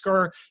those risks,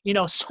 or,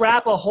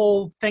 scrap a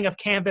whole thing of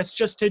canvas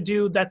just to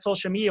do that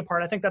social media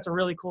part. I think that's a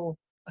really cool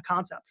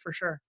concept for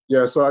sure.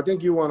 Yeah. So I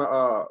think you want to,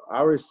 I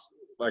always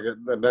like,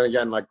 then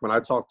again, like when I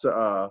talk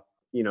to,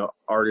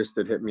 artists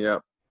that hit me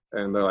up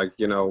and they're like,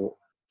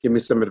 give me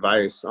some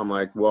advice. I'm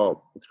like,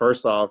 well,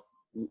 first off,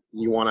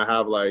 you want to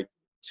have like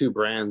 2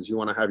 brands. You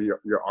want to have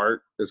your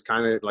art is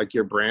kind of like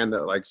your brand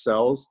that like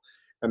sells,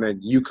 and then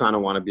you kind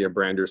of want to be a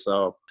brand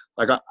yourself.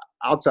 Like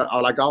I'll send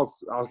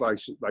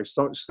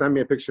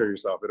me a picture of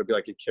yourself. It'll be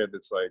like a kid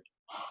that's like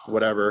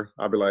whatever.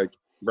 I'll be like,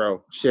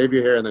 bro, shave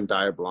your hair and then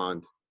dye it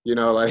blonde.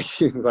 Like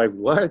like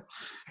what?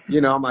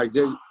 I'm like,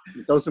 dude,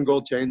 throw some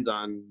gold chains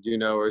on,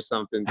 or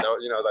something.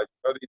 Like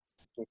throw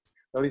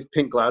these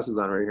pink glasses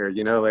on right here.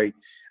 Like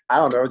I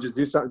don't know, just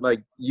do something.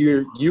 Like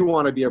you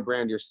want to be a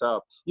brand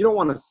yourself. You don't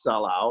want to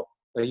sell out.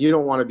 Like you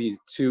don't want to be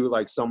too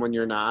like someone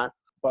you're not.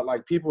 But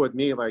like people with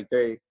me, like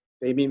they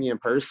meet me in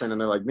person and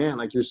they're like, man,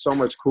 like you're so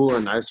much cooler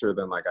and nicer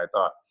than like I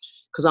thought.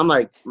 Cause I'm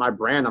like, my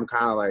brand, I'm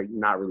kind of like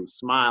not really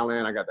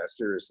smiling. I got that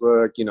serious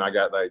look. I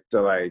got like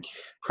the like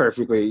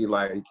perfectly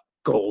like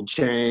gold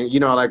chain.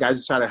 Like I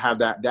just try to have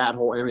that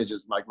whole image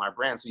is like my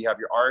brand. So you have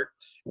your art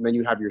and then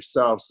you have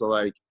yourself. So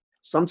like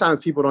sometimes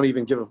people don't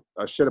even give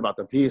a shit about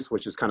the piece,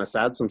 which is kind of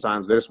sad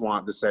sometimes. They just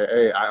want to say,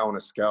 hey, I own a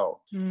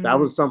SKEL. That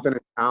was something in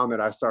town that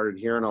I started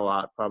hearing a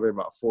lot probably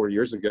about 4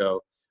 years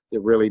ago.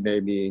 It really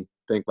made me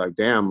think like,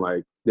 damn,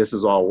 like this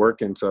is all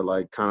working to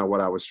like kind of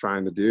what I was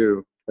trying to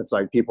do. It's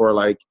like people are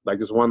like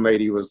this one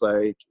lady was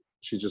like,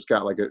 she just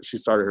got she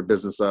started her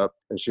business up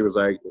and she was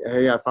like,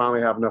 hey, I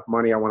finally have enough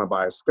money. I want to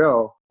buy a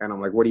SKEL. And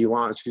I'm like, what do you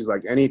want? She's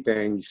like,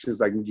 anything.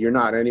 She's like, you're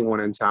not anyone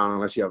in town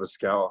unless you have a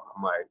SKEL.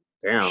 I'm like,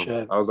 damn.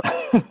 Shit. I was like,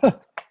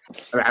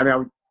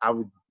 I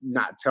would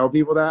not tell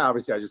people that.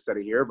 Obviously, I just said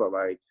it here, but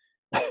like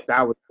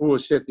that was cool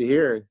shit to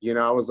hear.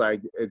 I was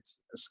like,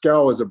 it's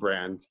SKEL is a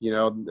brand.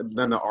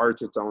 Then the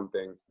art's its own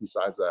thing.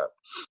 Besides that,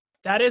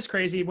 that is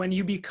crazy when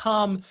you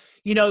become,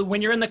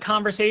 when you're in the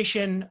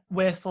conversation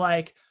with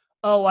like,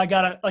 oh, I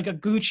got a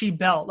Gucci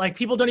belt. Like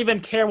people don't even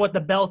care what the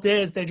belt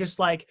is. They just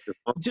like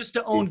just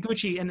to own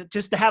Gucci and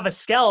just to have a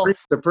SKEL.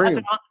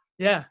 Supreme.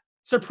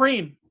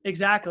 Supreme.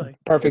 Exactly.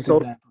 Perfect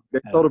example. They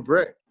sold a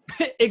brick.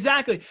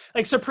 Exactly.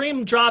 Like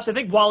Supreme drops, I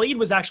think Waleed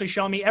was actually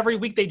showing me every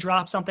week they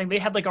drop something. They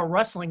had like a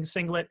wrestling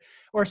singlet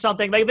or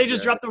something. Like they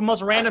just drop the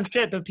most random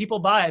shit, but people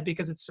buy it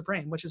because it's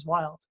Supreme, which is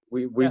wild.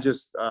 We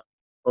just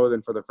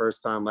clothing for the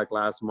first time like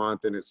last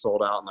month, and it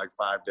sold out in like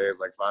 5 days,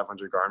 like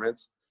 500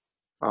 garments.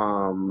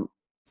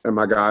 And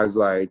my guy's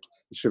like,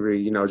 should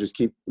we, just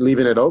keep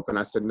leaving it open?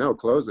 I said, no,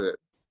 close it.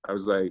 I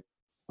was like,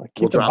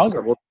 keep them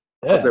hungry.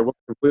 I was like, we're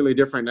completely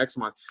different next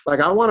month. Like,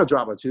 I want to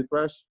drop a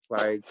toothbrush,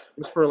 like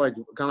just for like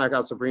kind of like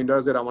how Supreme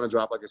does it. I want to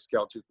drop like a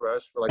SKEL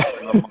toothbrush for like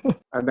a month.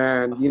 And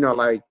then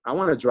like I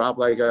want to drop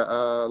like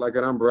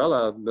an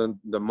umbrella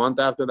the month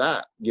after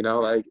that.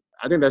 Like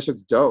I think that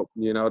shit's dope.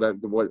 That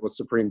what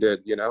Supreme did.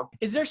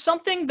 Is there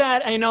something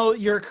that I know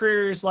your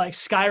career is like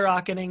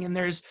skyrocketing, and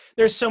there's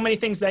so many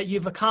things that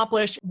you've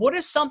accomplished? What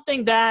is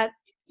something that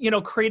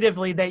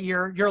creatively that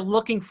you're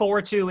looking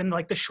forward to in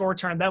like the short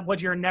term? That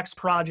what's your next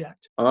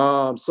project?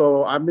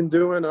 So I've been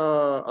doing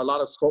a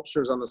lot of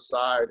sculptures on the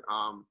side.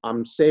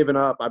 I'm saving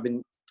up. I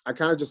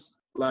kind of just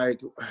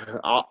like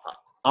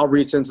I'll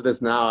reach into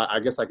this now. I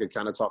guess I could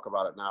kind of talk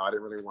about it now. I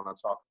didn't really want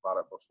to talk about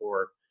it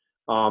before,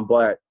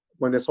 but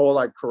when this whole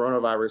like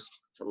coronavirus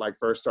like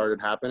first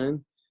started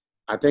happening,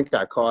 I think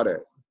I caught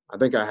it. I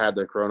think I had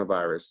the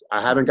coronavirus.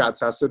 I haven't got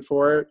tested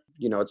for it.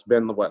 It's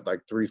been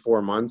like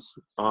 3-4 months.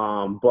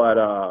 But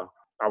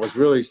I was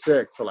really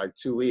sick for like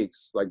 2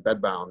 weeks, like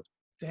bedbound.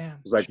 Damn.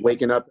 It was like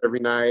waking up every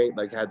night,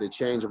 like had to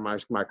change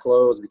my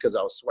clothes because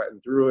I was sweating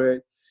through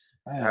it.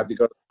 I had to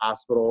go to the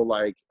hospital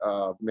like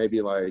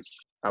maybe like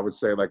I would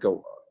say like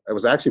it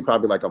was actually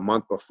probably like a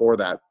month before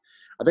that.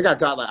 I think I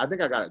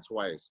got it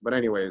twice. But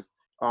anyways,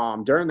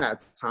 during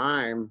that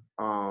time,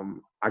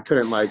 I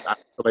couldn't like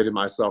isolated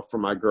myself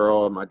from my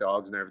girl and my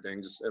dogs and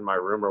everything, just in my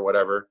room or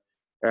whatever.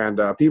 And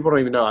people don't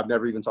even know. I've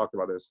never even talked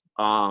about this.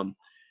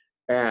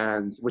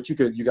 And which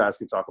you guys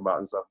could talk about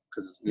and stuff,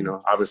 because you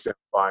know, obviously I'm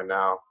fine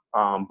now.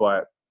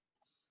 But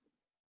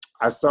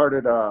I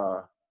started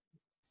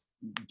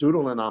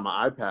doodling on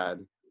my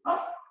iPad,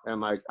 and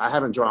like I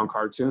haven't drawn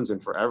cartoons in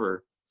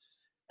forever.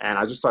 And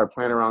I just started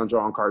playing around and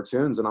drawing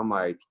cartoons, and I'm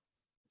like,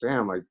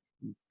 damn, like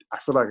I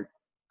feel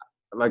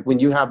like when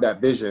you have that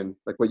vision,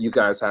 like what you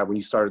guys have when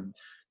you started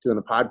doing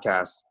the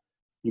podcast,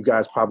 you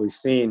guys probably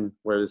seen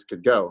where this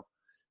could go.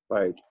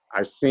 Like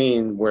I've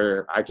seen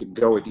where I could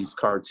go with these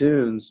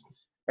cartoons,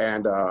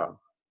 and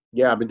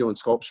yeah, I've been doing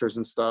sculptures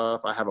and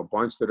stuff. I have a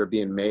bunch that are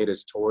being made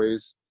as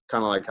toys,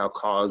 kind of like how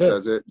Cause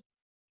does it,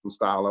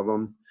 style of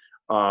them.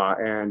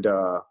 And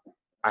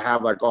I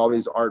have like all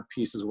these art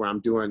pieces where I'm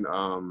doing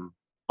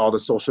all the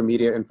social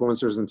media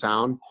influencers in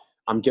town.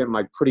 I'm getting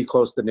like pretty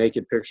close to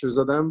naked pictures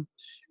of them,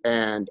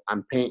 and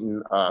I'm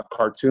painting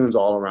cartoons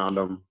all around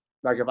them.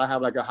 Like if I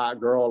have like a hot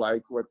girl,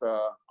 like with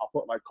I'll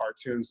put like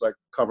cartoons like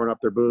covering up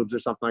their boobs or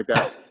something like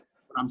that.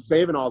 I'm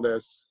saving all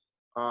this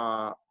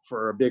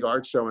for a big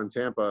art show in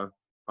Tampa.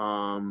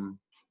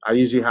 I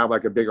usually have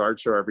like a big art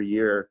show every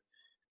year,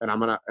 and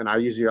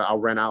I'll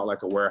rent out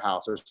like a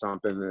warehouse or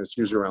something. And it's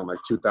usually around like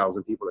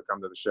 2,000 people that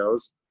come to the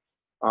shows.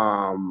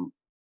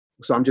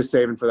 So I'm just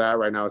saving for that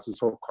right now. It's this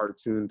whole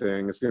cartoon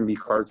thing. It's going to be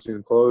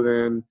cartoon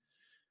clothing.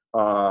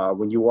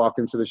 When you walk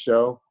into the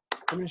show,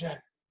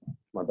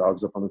 my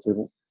dog's up on the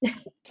table.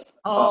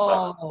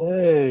 Oh,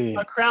 hey,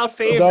 a crowd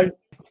favorite.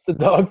 What's the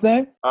dog's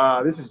name?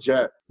 This is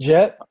Jet.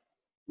 Jet?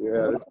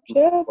 Yeah, this is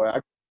Jet? boy. I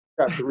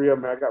got 3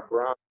 of them. I got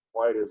brown and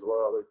white as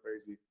well. They're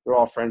crazy. They're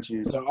all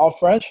Frenchies. They're all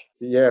French?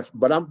 Yeah,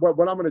 but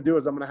what I'm gonna do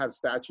is I'm gonna have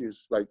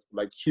statues like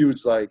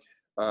huge like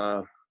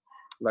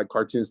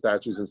cartoon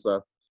statues and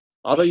stuff.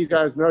 I'll let you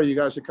guys know. You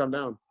guys should come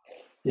down.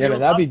 Yeah, man,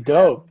 that'd be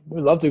dope.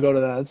 We'd love to go to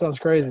that. That sounds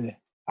crazy.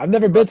 I've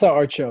never been to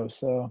art shows,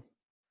 so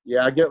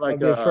yeah, I get like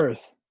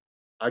first.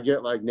 I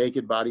get like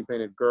naked body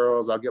painted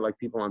girls. I'll get like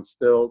people on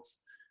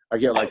stilts. I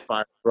get like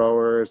fire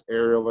throwers,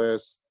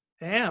 aerialists,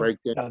 break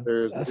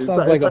dancers. That It's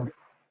sounds like a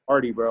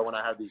party, bro. When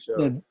I have these shows,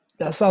 yeah,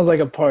 that sounds like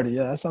a party.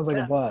 Yeah, that sounds like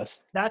a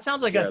blast. That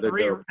sounds like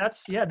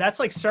that's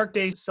like Cirque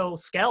du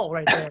Soleil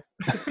right there.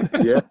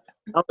 Yeah,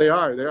 oh, they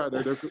are.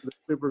 They're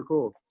super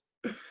cool.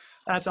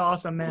 That's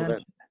awesome, man.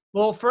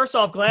 Well, first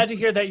off, glad to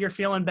hear that you're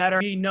feeling better.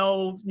 We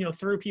know,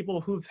 through people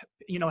who've,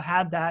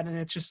 had that, and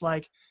it's just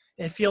like,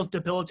 it feels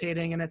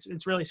debilitating and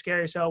it's really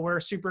scary. So we're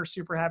super,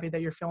 super happy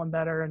that you're feeling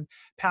better and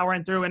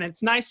powering through. And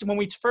it's nice when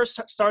we first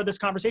started this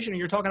conversation,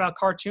 you're talking about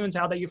cartoons,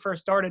 how that you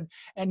first started,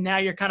 and now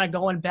you're kind of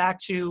going back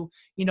to,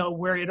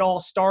 where it all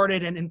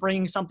started and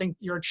bringing something,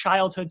 your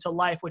childhood to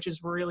life, which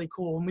is really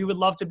cool. And we would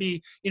love to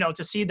be,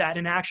 to see that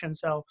in action.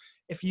 So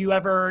if you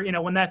ever,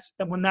 when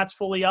that's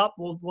fully up,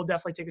 we'll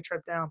definitely take a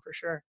trip down for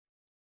sure.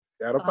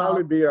 Yeah, it'll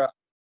probably be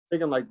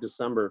thinking like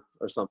December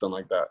or something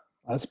like that.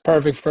 That's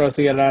perfect for us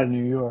to get out of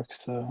New York.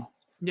 So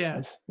yeah,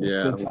 that's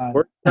good time.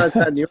 We're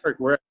at New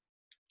York.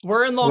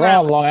 We're in Long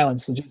Island. Long Island,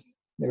 so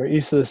we're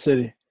east of the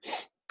city.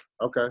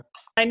 Okay.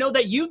 I know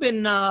that you've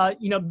been,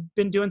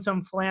 been doing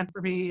some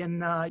philanthropy,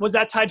 and was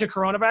that tied to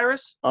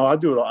coronavirus? Oh, I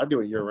do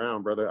it year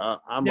round, brother.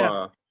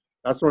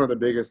 That's one of the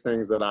biggest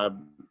things that I've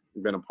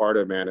been a part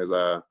of, man. Is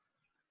I'm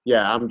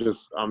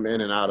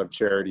in and out of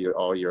charity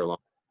all year long.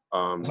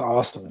 That's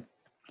awesome.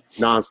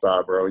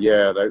 Nonstop, bro.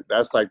 Yeah,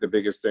 that's like the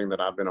biggest thing that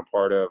I've been a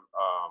part of.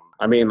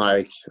 I mean,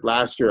 like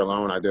last year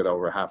alone, I did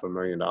over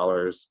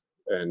 $500,000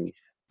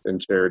 in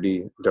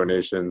charity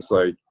donations.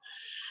 Like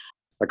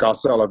I'll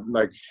sell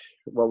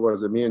what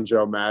was it? Me and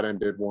Joe Madden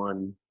did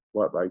one,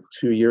 like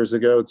 2 years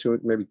ago,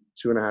 maybe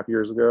 2.5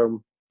 years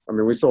ago. I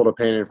mean, we sold a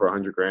painting for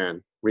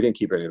 $100,000. We didn't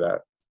keep any of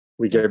that.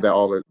 We gave that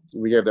all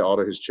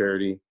to his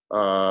charity.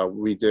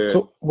 We did.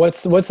 So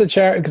what's the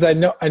charity? Because I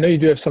know you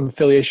do have some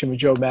affiliation with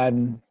Joe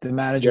Madden, the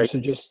manager. Yeah, so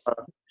just. I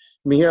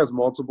mean, he has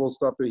multiple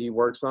stuff that he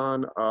works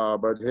on,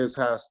 but his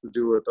has to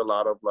do with a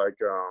lot of like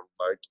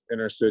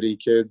inner city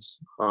kids,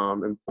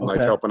 and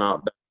like helping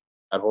out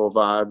that whole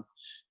vibe.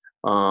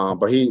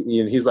 But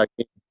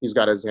he's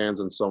got his hands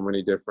in so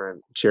many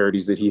different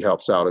charities that he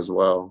helps out as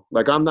well.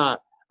 Like I'm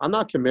not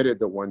committed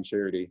to one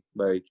charity.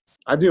 Like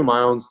I do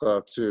my own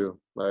stuff too.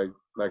 Like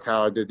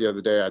how I did the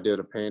other day, I did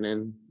a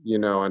painting,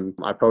 and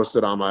I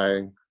posted on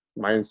my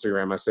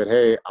Instagram. I said,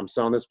 hey, I'm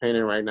selling this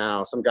painting right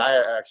now. Some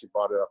guy actually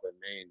bought it up in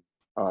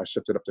Maine,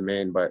 shipped it up to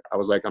Maine. But I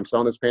was like, I'm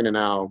selling this painting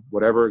now.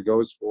 Whatever it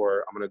goes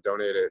for, I'm going to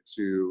donate it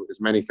to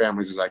as many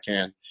families as I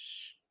can.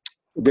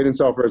 It didn't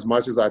sell for as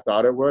much as I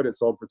thought it would. It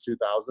sold for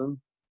 $2,000.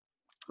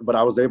 But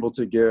I was able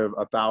to give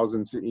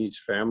 $1,000 to each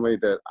family.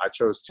 That I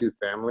chose 2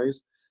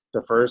 families.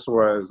 The first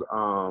was,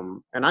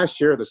 and I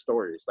share the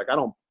stories. Like I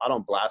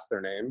don't blast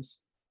their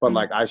names. But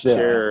like I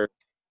share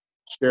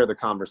the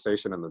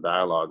conversation and the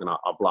dialogue, and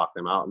I'll block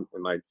them out.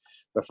 And like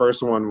the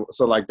first one,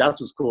 so like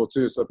that's what's cool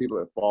too. So people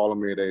that follow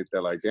me,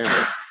 they're like, damn,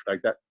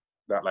 like that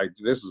like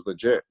this is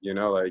legit,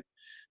 like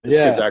this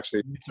kid's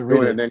actually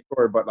doing it. And then,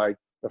 but like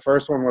The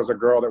first one was a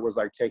girl that was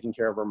like taking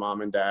care of her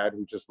mom and dad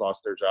who just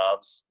lost their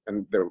jobs,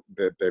 and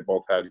they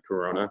both had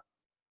corona.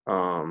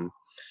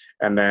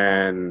 And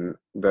then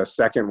the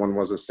second one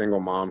was a single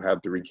mom,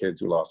 had 3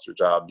 kids who lost their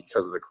job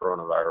because of the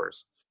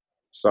coronavirus.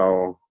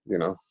 So, you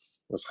know,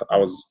 I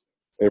was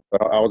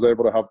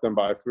able to help them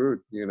buy food,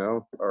 you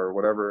know, or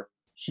whatever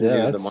she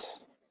needed the money.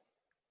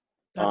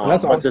 That's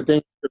But awesome. the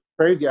thing is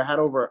crazy, I had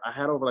over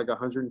like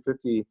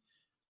 150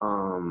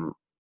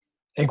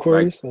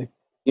 inquiries, like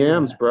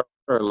DMs, bro,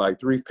 are like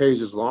 3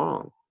 pages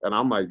long, and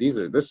I'm like, this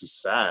is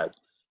sad.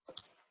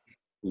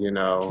 You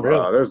know,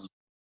 really? there's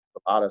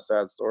a lot of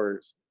sad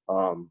stories.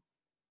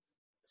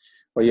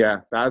 But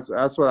yeah, that's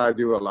what I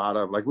do a lot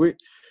of. Like we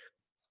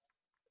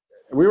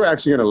were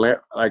actually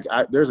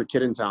there's a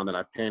kid in town that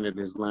I painted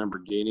his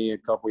Lamborghini a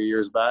couple of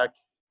years back,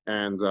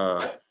 and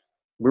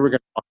we were gonna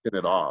auction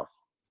it off,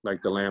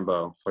 like the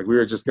Lambo. Like we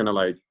were just gonna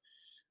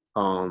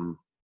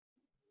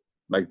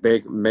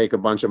make a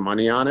bunch of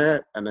money on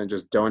it and then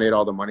just donate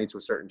all the money to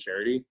a certain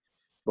charity.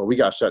 But we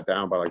got shut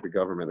down by like the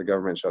government. The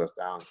government shut us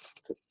down.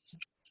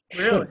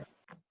 Really?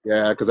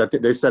 Yeah, because I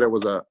think they said it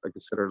was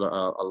considered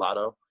a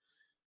lotto,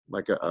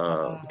 like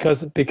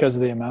because of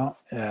the amount.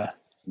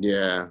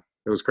 Yeah,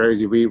 it was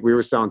crazy. We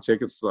were selling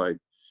tickets for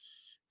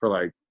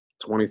like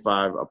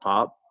 $25 a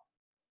pop,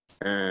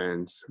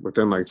 and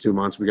within like 2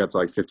 months we got to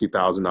like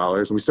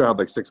 $50,000. We still had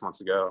like 6 months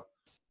to go.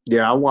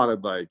 Yeah, I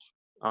wanted like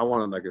a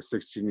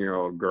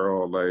 16-year-old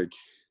girl like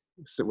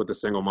sit with a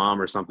single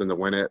mom or something to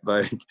win it.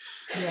 Like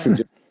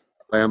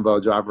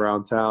Lambo, drive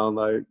around town,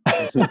 like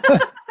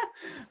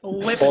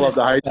pull up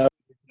the heights.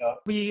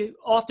 We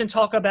often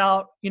talk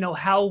about, you know,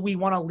 how we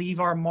want to leave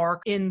our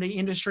mark in the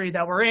industry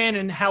that we're in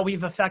and how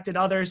we've affected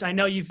others. I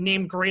know you've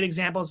named great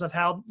examples of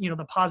how, you know,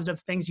 the positive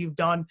things you've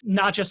done,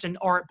 not just in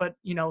art, but,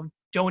 you know,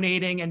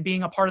 donating and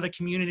being a part of the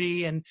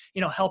community and,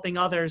 you know, helping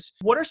others.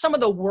 What are some of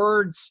the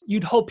words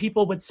you'd hope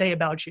people would say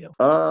about you?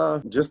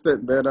 Just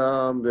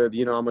that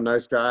you know, I'm a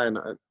nice guy and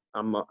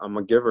I'm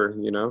a giver,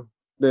 you know,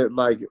 that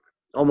like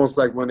almost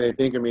like when they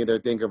think of me, they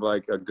think of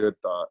like a good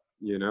thought,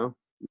 you know,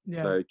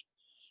 like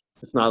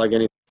it's not like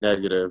anything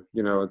negative,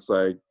 you know, it's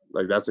like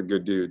that's a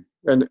good dude.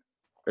 And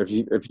if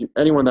you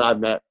anyone that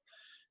I've met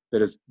that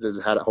has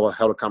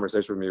held a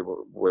conversation with me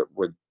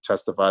would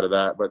testify to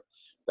that. But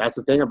that's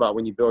the thing about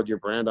when you build your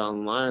brand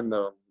online,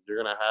 though, you're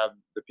going to have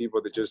the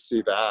people that just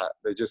see that.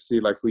 They just see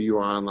like who you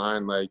are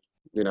online. Like,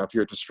 you know, if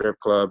you're at the strip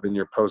club and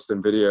you're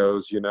posting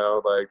videos, you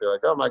know, like they're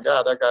like, oh my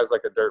God, that guy's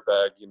like a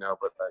dirtbag, you know,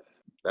 but like,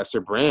 that's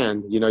your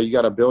brand. You know, you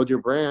got to build your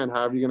brand.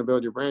 However you're going to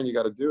build your brand, you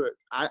got to do it.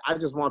 I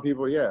just want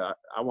people,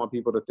 I want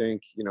people to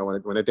think, you know,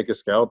 when they think of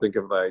SKEL, think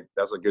of like,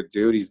 that's a good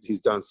dude. He's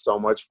done so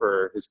much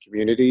for his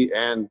community.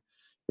 And,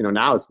 you know,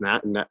 now it's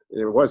not,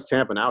 it was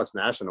Tampa, now it's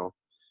national.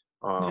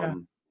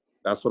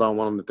 That's what I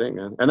want them to think,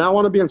 man. And I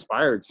want to be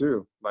inspired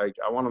too. Like,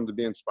 I want them to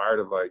be inspired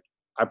of like,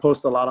 I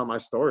post a lot on my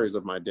stories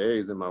of my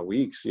days and my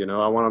weeks, you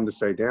know. I want them to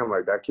say, damn,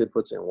 like that kid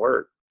puts in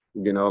work,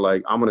 you know,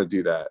 like I'm going to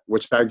do that,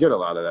 which I get a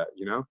lot of that,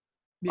 you know.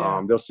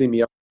 They'll see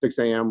me up at 6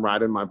 a.m.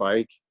 riding my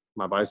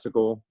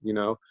bicycle, you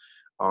know.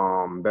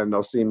 Then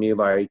they'll see me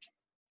like,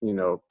 you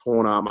know,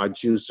 pulling out my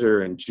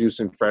juicer and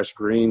juicing fresh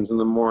greens in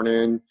the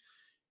morning.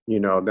 You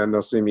know, then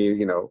they'll see me,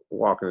 you know,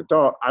 walking the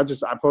dog. I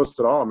post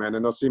it all, man.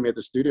 Then they'll see me at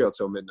the studio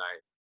till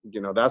midnight. You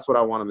know, that's what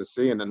I want them to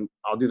see. And then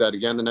I'll do that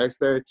again the next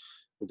day.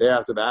 The day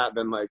after that,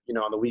 then like, you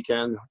know, on the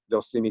weekend,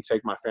 they'll see me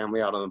take my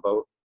family out on the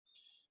boat.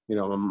 You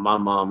know, my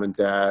mom and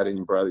dad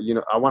and brother, you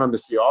know, I want them to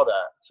see all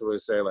that. So they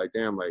say like,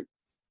 damn, like,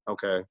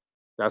 okay,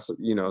 that's,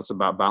 you know, it's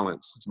about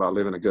balance. It's about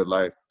living a good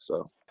life.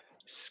 So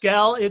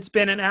SKEL, it's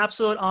been an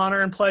absolute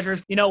honor and pleasure.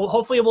 You know,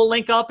 hopefully we'll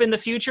link up in the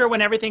future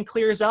when everything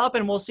clears up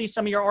and we'll see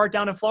some of your art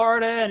down in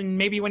Florida. And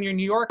maybe when you're in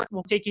New York,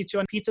 we'll take you to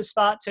a pizza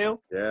spot too.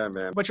 Yeah,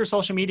 man. What's your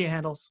social media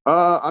handles?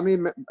 I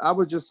mean, I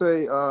would just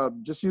say,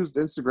 just use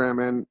Instagram,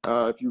 man.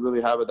 If you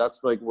really have it,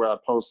 that's like where I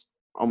post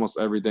almost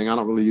everything. I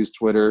don't really use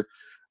Twitter.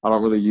 I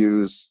don't really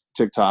use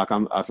TikTok.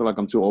 I feel like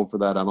I'm too old for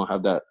that. I don't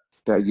have that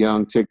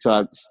young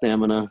TikTok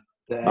stamina.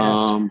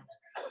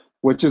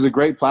 Which is a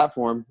great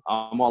platform.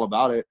 I'm all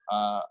about it.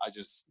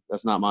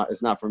 It's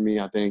not for me,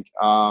 I think.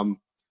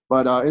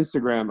 But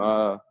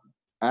Instagram,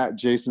 at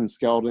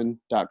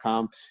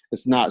jasonskeldon.com.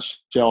 It's not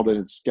Sheldon,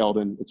 it's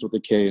Skeldon. It's with a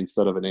K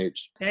instead of an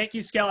H. Thank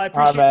you, SKEL. I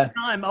appreciate your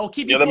time. I'll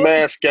keep you posted. You're the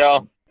man,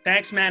 SKEL.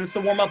 Thanks, man. It's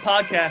the Warm Up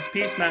Podcast.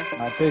 Peace, man.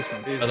 Peace,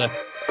 man.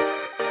 Peace.